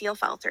somehow the deal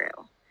fell through.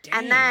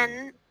 Damn. And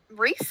then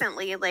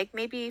recently, like,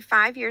 maybe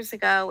 5 years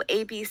ago,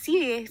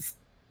 ABC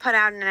put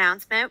out an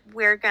announcement,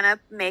 we're gonna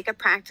make a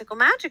practical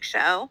magic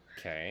show.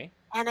 Okay.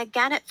 And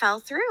again, it fell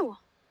through.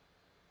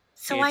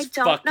 So It's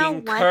I don't know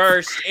fucking what.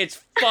 cursed.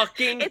 It's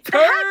fucking It's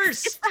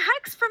cursed. It's the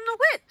hex from the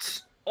witch.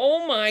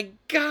 Oh my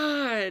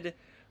god.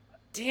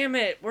 Damn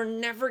it. We're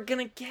never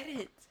gonna get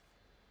it.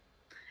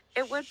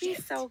 It would be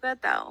so good,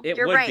 though. It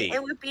You're would right. be.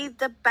 It would be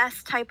the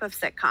best type of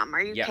sitcom.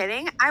 Are you Yeah.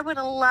 kidding? I would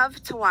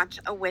love to watch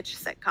a witch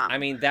sitcom. I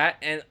mean, that,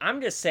 and I'm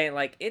just saying,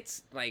 like,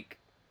 it's like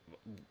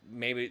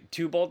maybe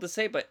too bold to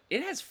say, but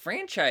it has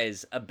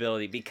franchise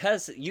ability,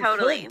 because you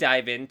Totally. could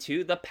dive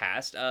into the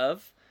past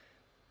of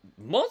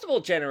multiple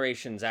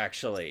generations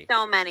actually.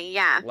 So many,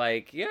 yeah.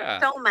 Like, yeah.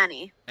 So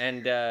many.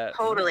 And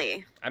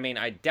Totally. I mean,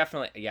 I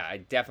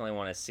definitely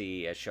want to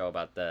see a show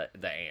about the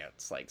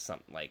ants, like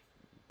something like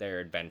their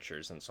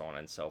adventures and so on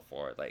and so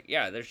forth. Like,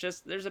 yeah,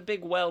 there's a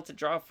big well to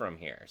draw from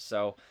here.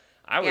 So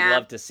I would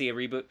love to see a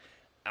reboot.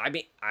 I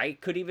mean, I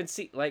could even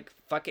see like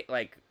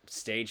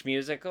stage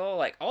musical,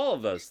 like all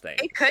of those things.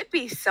 It could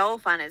be so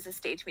fun as a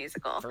stage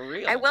musical. For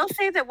real. I will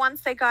say that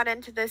once they got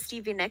into the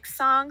Stevie Nicks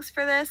songs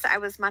for this, I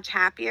was much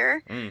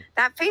happier.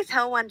 That Faith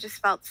Hill one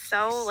just felt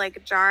so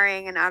like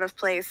jarring and out of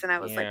place, and I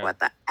was like, what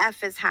the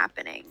F is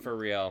happening? For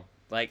real.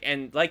 Like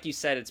you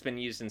said, it's been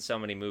used in so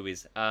many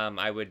movies.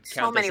 I would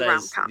count so this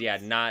rom-coms.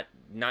 as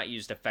not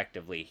used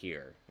effectively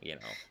here, you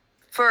know.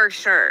 For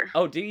sure.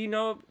 Oh, do you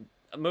know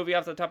a movie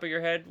off the top of your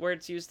head where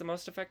it's used the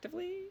most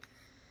effectively?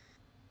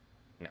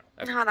 No.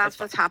 Okay, Not off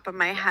the top of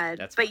my head.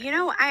 That's but fine. you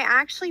know, I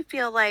actually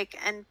feel like,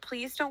 and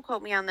please don't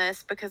quote me on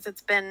this because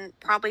it's been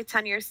probably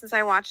 10 years since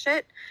I watched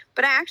it,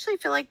 but I actually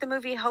feel like the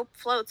movie Hope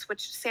Floats,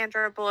 which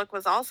Sandra Bullock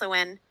was also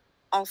in,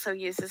 also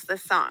uses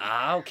this song.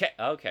 Okay.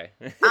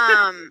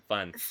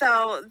 Fun.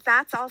 So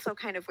that's also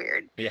kind of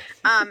weird. Yeah.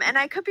 And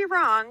I could be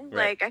wrong.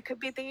 Right. Like I could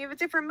be thinking of a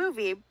different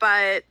movie,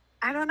 but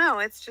I don't know.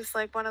 It's just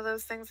like one of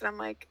those things that I'm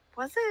like,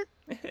 was it?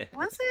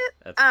 Was it?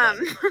 That's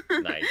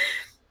nice.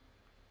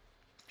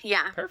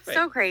 Yeah. Perfect.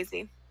 So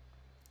crazy.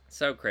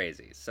 So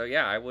crazy. So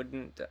yeah, I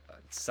wouldn't. It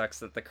sucks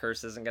that the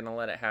curse isn't gonna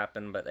let it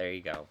happen, but there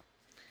you go.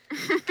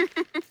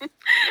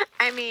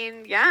 I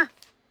mean, yeah.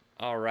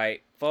 All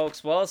right,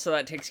 folks. Well, so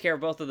that takes care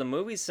of both of the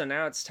movies. So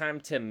now it's time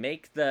to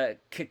make the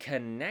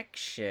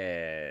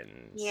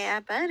connections. Yeah,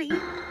 buddy.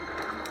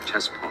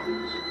 Chess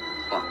pawns,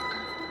 clock,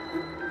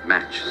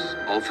 matches,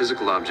 all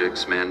physical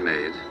objects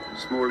man-made.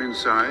 Small in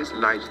size,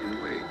 light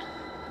in weight.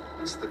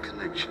 What's the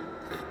connection?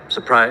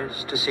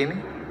 Surprised to see me?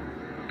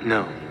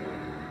 No.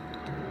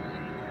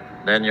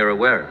 Then you're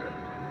aware of it.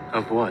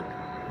 Of what?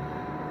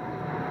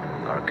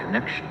 Our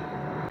connection.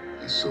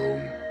 And so,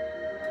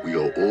 we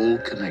are all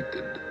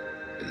connected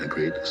in the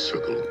great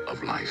circle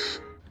of life.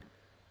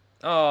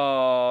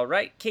 All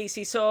right,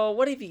 Casey. So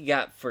what have you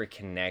got for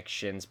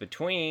connections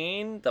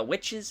between The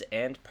Witches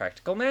and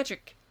Practical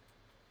Magic?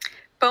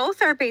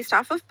 Both are based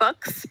off of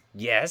books.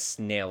 Yes,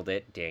 nailed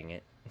it. Dang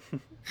it.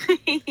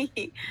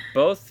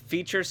 Both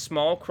feature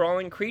small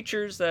crawling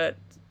creatures that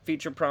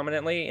feature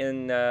prominently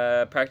in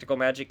Practical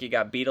Magic. You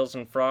got beetles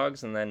and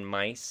frogs, and then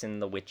mice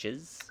and the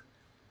witches.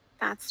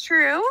 That's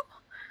true.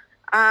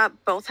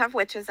 Both have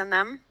witches in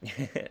them.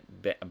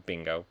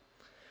 Bingo.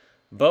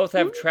 Both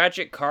have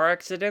tragic car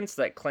accidents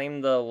that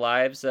claim the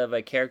lives of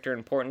a character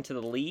important to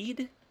the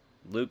lead.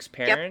 Luke's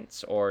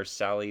parents or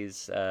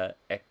Sally's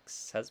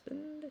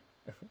ex-husband.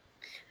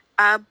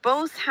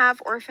 Both have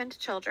orphaned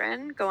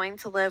children going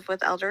to live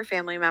with elder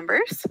family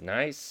members.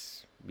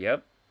 Nice.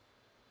 Yep.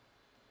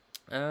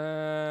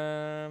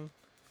 I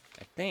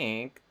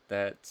think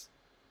that's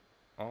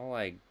all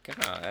I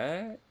got.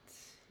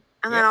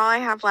 And then all I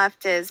have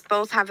left is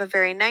both have a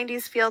very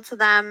 90s feel to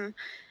them,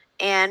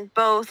 and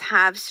both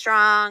have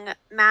strong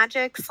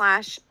magic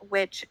 /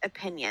 witch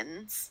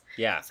opinions.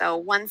 Yeah. So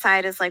one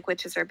side is like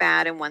witches are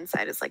bad, and one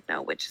side is like,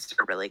 no, witches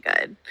are really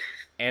good.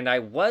 And I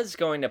was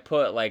going to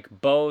put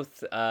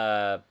both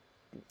buy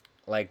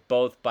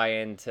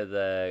into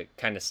the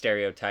kind of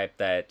stereotype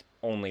that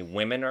only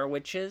women are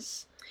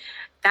witches.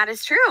 That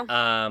is true.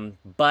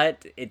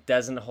 But it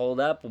doesn't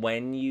hold up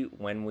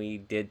when we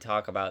did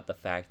talk about the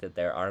fact that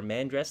there are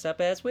men dressed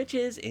up as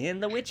witches in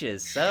The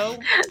Witches. So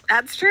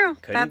that's true.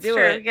 Couldn't do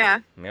true. it. Yeah.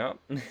 Yep.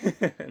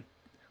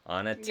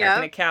 On a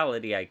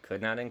technicality, I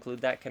could not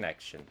include that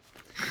connection.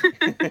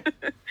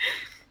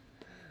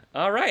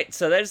 All right,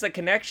 so there's the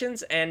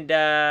connections, and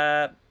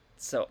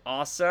so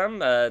awesome.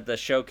 The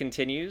show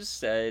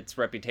continues its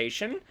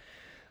reputation.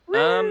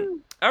 All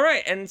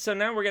right, and so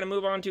now we're gonna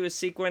move on to a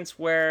sequence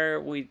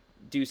where we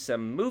do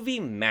some movie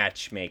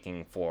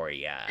matchmaking for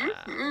ya.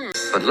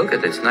 But look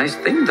at this nice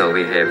thing, though,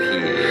 we have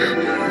here.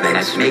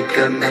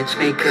 Matchmaker,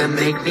 matchmaker,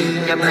 make me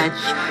a match.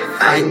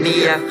 Find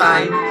me a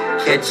find,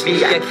 catch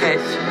me a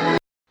catch.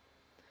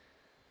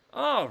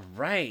 All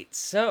right,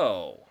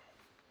 so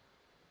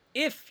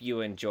if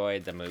you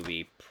enjoyed the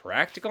movie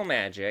Practical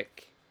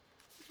Magic,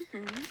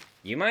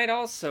 you might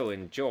also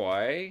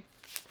enjoy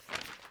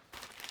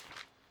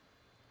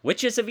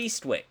Witches of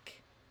Eastwick.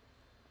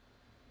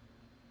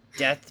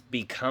 Death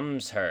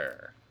Becomes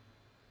Her.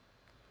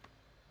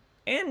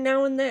 And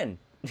Now and Then.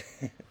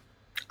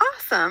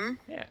 Awesome.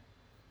 Yeah.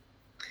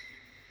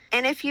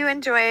 And if you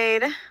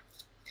enjoyed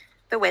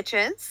The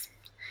Witches,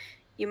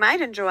 you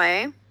might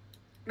enjoy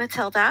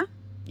Matilda,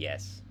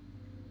 Yes.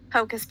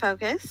 Hocus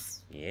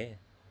Pocus, Yeah.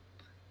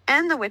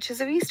 and The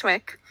Witches of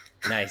Eastwick.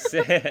 Nice.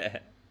 Yeah,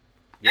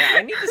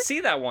 I need to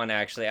see that one,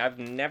 actually. I've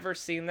never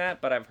seen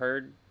that, but I've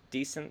heard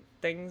decent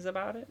things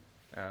about it.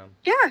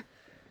 Yeah.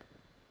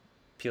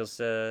 Appeals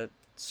to a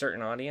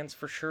certain audience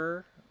for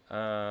sure.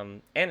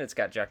 And it's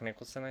got Jack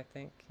Nicholson, I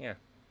think. Yeah,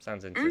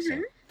 sounds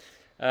interesting.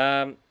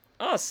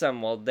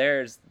 Awesome. Well,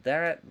 there's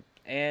that.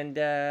 And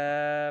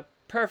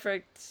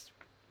perfect.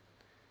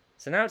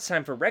 So now it's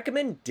time for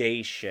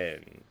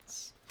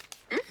recommendations.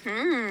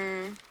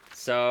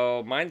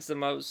 So mine's the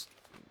most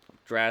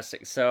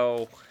drastic.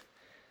 So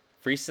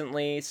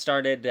recently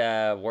started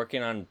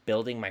working on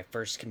building my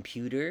first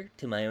computer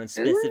to my own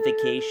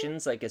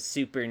specifications, like a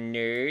super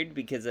nerd,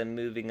 because I'm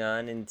moving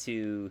on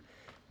into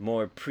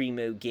more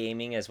primo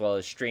gaming as well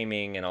as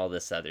streaming and all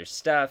this other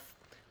stuff.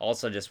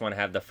 Also just want to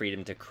have the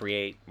freedom to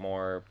create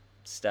more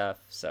stuff.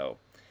 So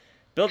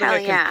building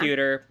a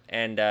computer,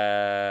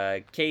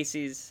 and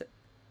Casey's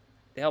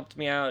helped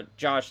me out.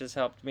 Josh has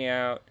helped me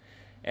out.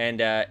 And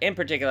in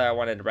particular, I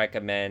wanted to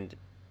recommend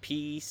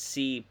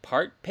PC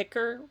Part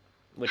Picker,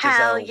 which is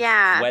a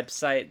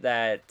website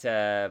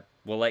that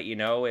will let you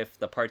know if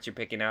the parts you're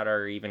picking out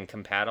are even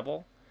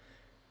compatible,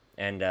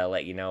 and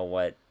let you know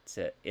what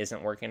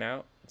isn't working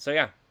out. So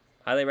yeah,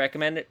 highly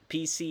recommend it.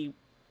 PC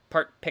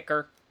Part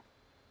Picker.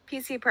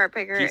 PC Part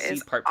Picker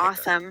is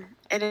awesome.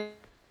 It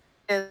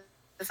is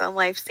a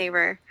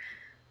lifesaver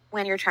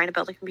when you're trying to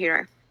build a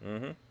computer.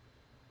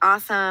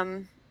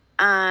 Awesome.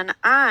 And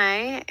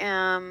I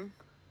am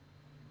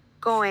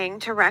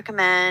going to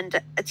recommend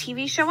a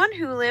TV show on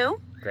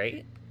Hulu.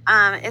 Great.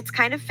 It's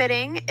kind of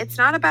fitting. It's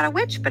not about a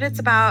witch, but it's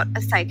about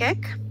a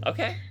psychic.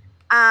 Okay.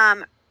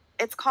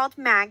 It's called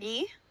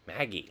Maggie.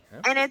 Maggie.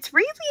 Huh? And it's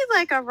really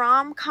like a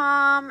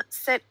rom-com,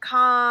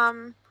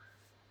 sitcom.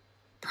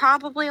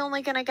 Probably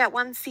only going to get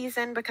one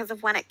season because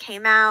of when it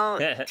came out.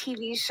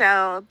 TV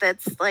show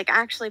that's like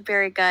actually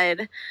very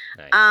good.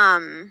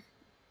 Nice.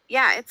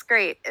 Yeah, it's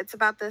great. It's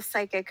about this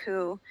psychic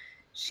who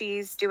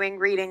she's doing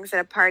readings at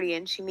a party,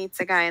 and she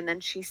meets a guy, and then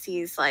she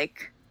sees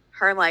like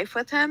her life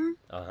with him.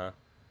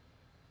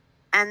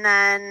 And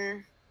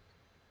then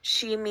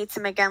she meets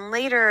him again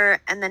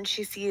later, and then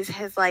she sees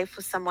his life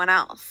with someone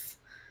else.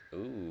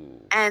 Ooh.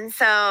 And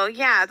so,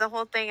 yeah, the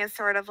whole thing is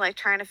sort of like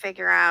trying to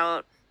figure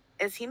out,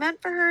 is he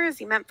meant for her? Is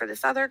he meant for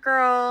this other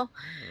girl?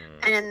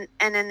 And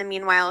in the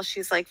meanwhile,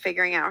 she's like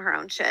figuring out her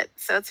own shit.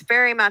 So it's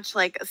very much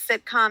like a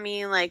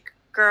sitcom-y, like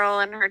girl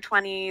in her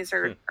 20s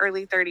or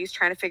early 30s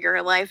trying to figure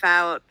her life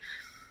out,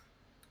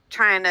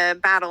 trying to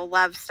battle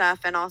love stuff,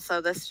 and also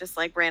this just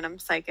like random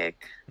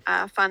psychic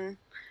fun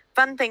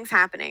things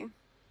happening.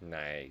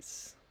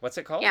 Nice. What's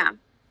it called? Yeah,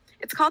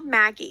 it's called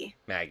Maggie.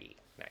 Maggie.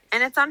 Nice.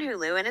 And it's on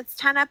Hulu, and it's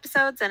 10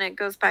 episodes, and it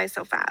goes by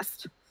so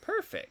fast.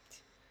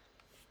 Perfect.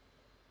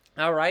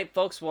 All right,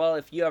 folks. Well,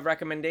 if you have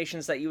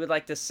recommendations that you would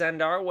like to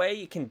send our way,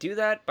 you can do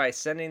that by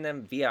sending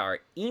them via our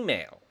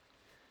email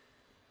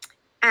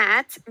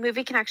at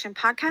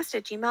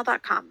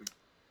movieconnectionpodcast@gmail.com.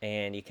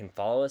 And you can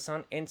follow us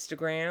on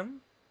Instagram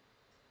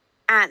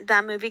at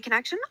The Movie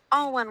Connection,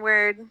 all one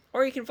word.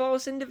 Or you can follow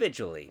us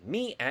individually.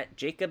 Me at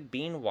Jacob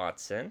Bean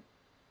Watson.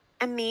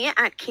 And me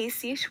at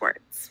Casey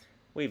Schwartz.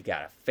 We've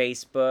got a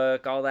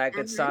Facebook, all that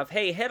good stuff.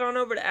 Hey, head on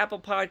over to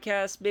Apple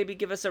Podcasts. Maybe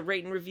give us a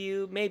rate and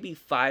review. Maybe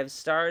 5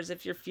 stars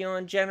if you're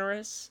feeling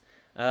generous.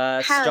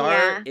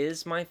 Star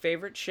is my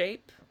favorite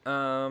shape.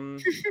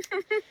 And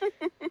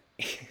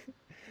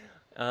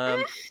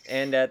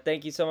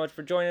thank you so much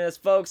for joining us,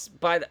 folks.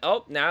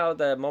 Now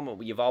the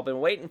moment you've all been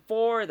waiting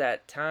for,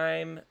 that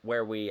time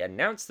where we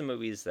announce the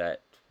movies that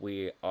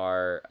we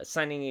are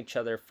assigning each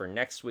other for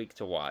next week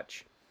to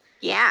watch.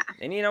 Yeah.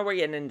 And we're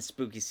getting into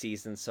spooky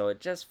season, so it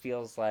just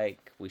feels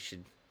like we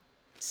should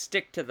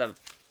stick to the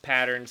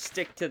pattern,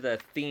 stick to the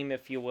theme,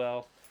 if you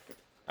will.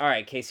 All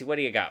right, Casey, what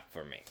do you got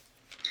for me?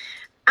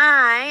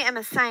 I am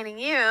assigning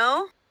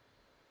you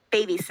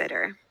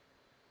Babysitter.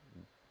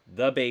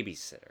 The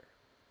Babysitter.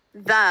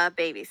 The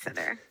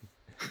Babysitter.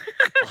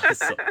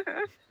 Awesome.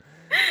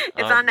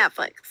 It's on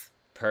Netflix.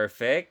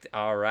 Perfect.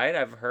 All right,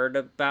 I've heard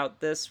about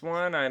this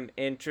one. I'm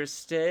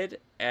interested,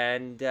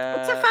 and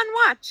it's a fun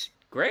watch.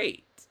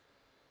 Great.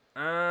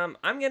 I'm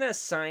gonna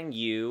assign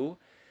you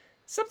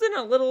something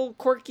a little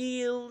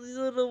quirky, a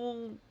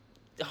little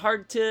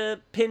hard to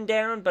pin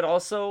down, but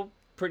also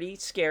pretty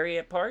scary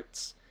at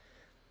parts.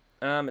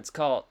 It's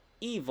called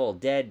Evil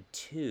Dead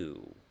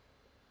 2.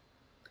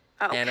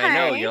 Okay. And I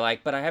know you're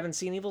like, but I haven't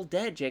seen Evil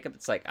Dead, Jacob.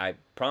 It's like, I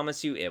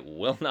promise you, it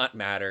will not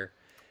matter,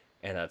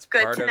 and that's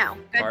part of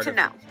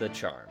the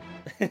charm.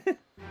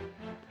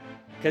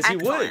 Because you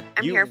would.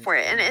 I'm here for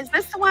it. And is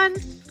this the one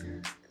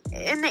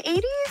in the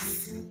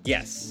 80s?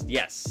 Yes.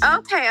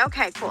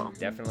 Okay, cool.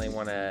 Definitely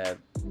want to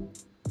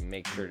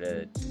make sure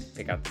to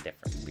pick out the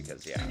difference,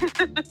 because it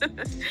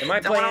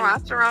might Don't want to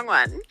watch the wrong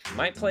one.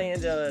 Might play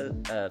into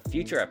a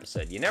future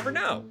episode. You never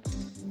know.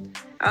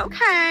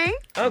 Okay,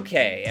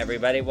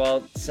 everybody.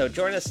 Well, so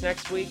join us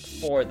next week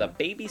for The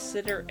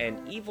Babysitter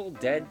and Evil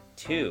Dead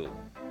 2.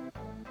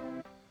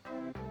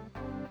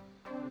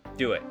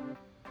 Do it.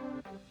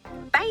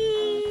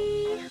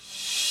 Bye.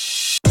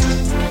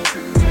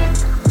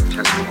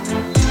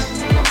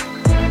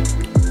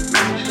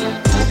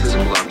 All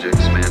physical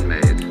objects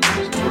man-made.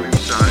 Story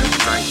size,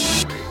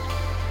 height, and weight.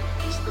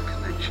 It's the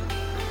connection.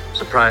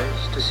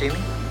 Surprised to see me?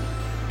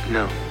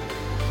 No.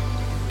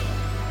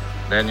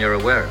 Then you're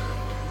aware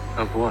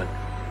Of what?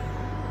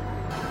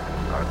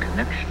 our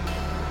connection.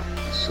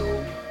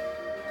 So,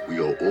 we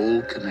are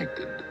all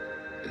connected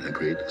in the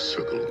great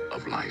circle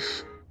of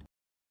life.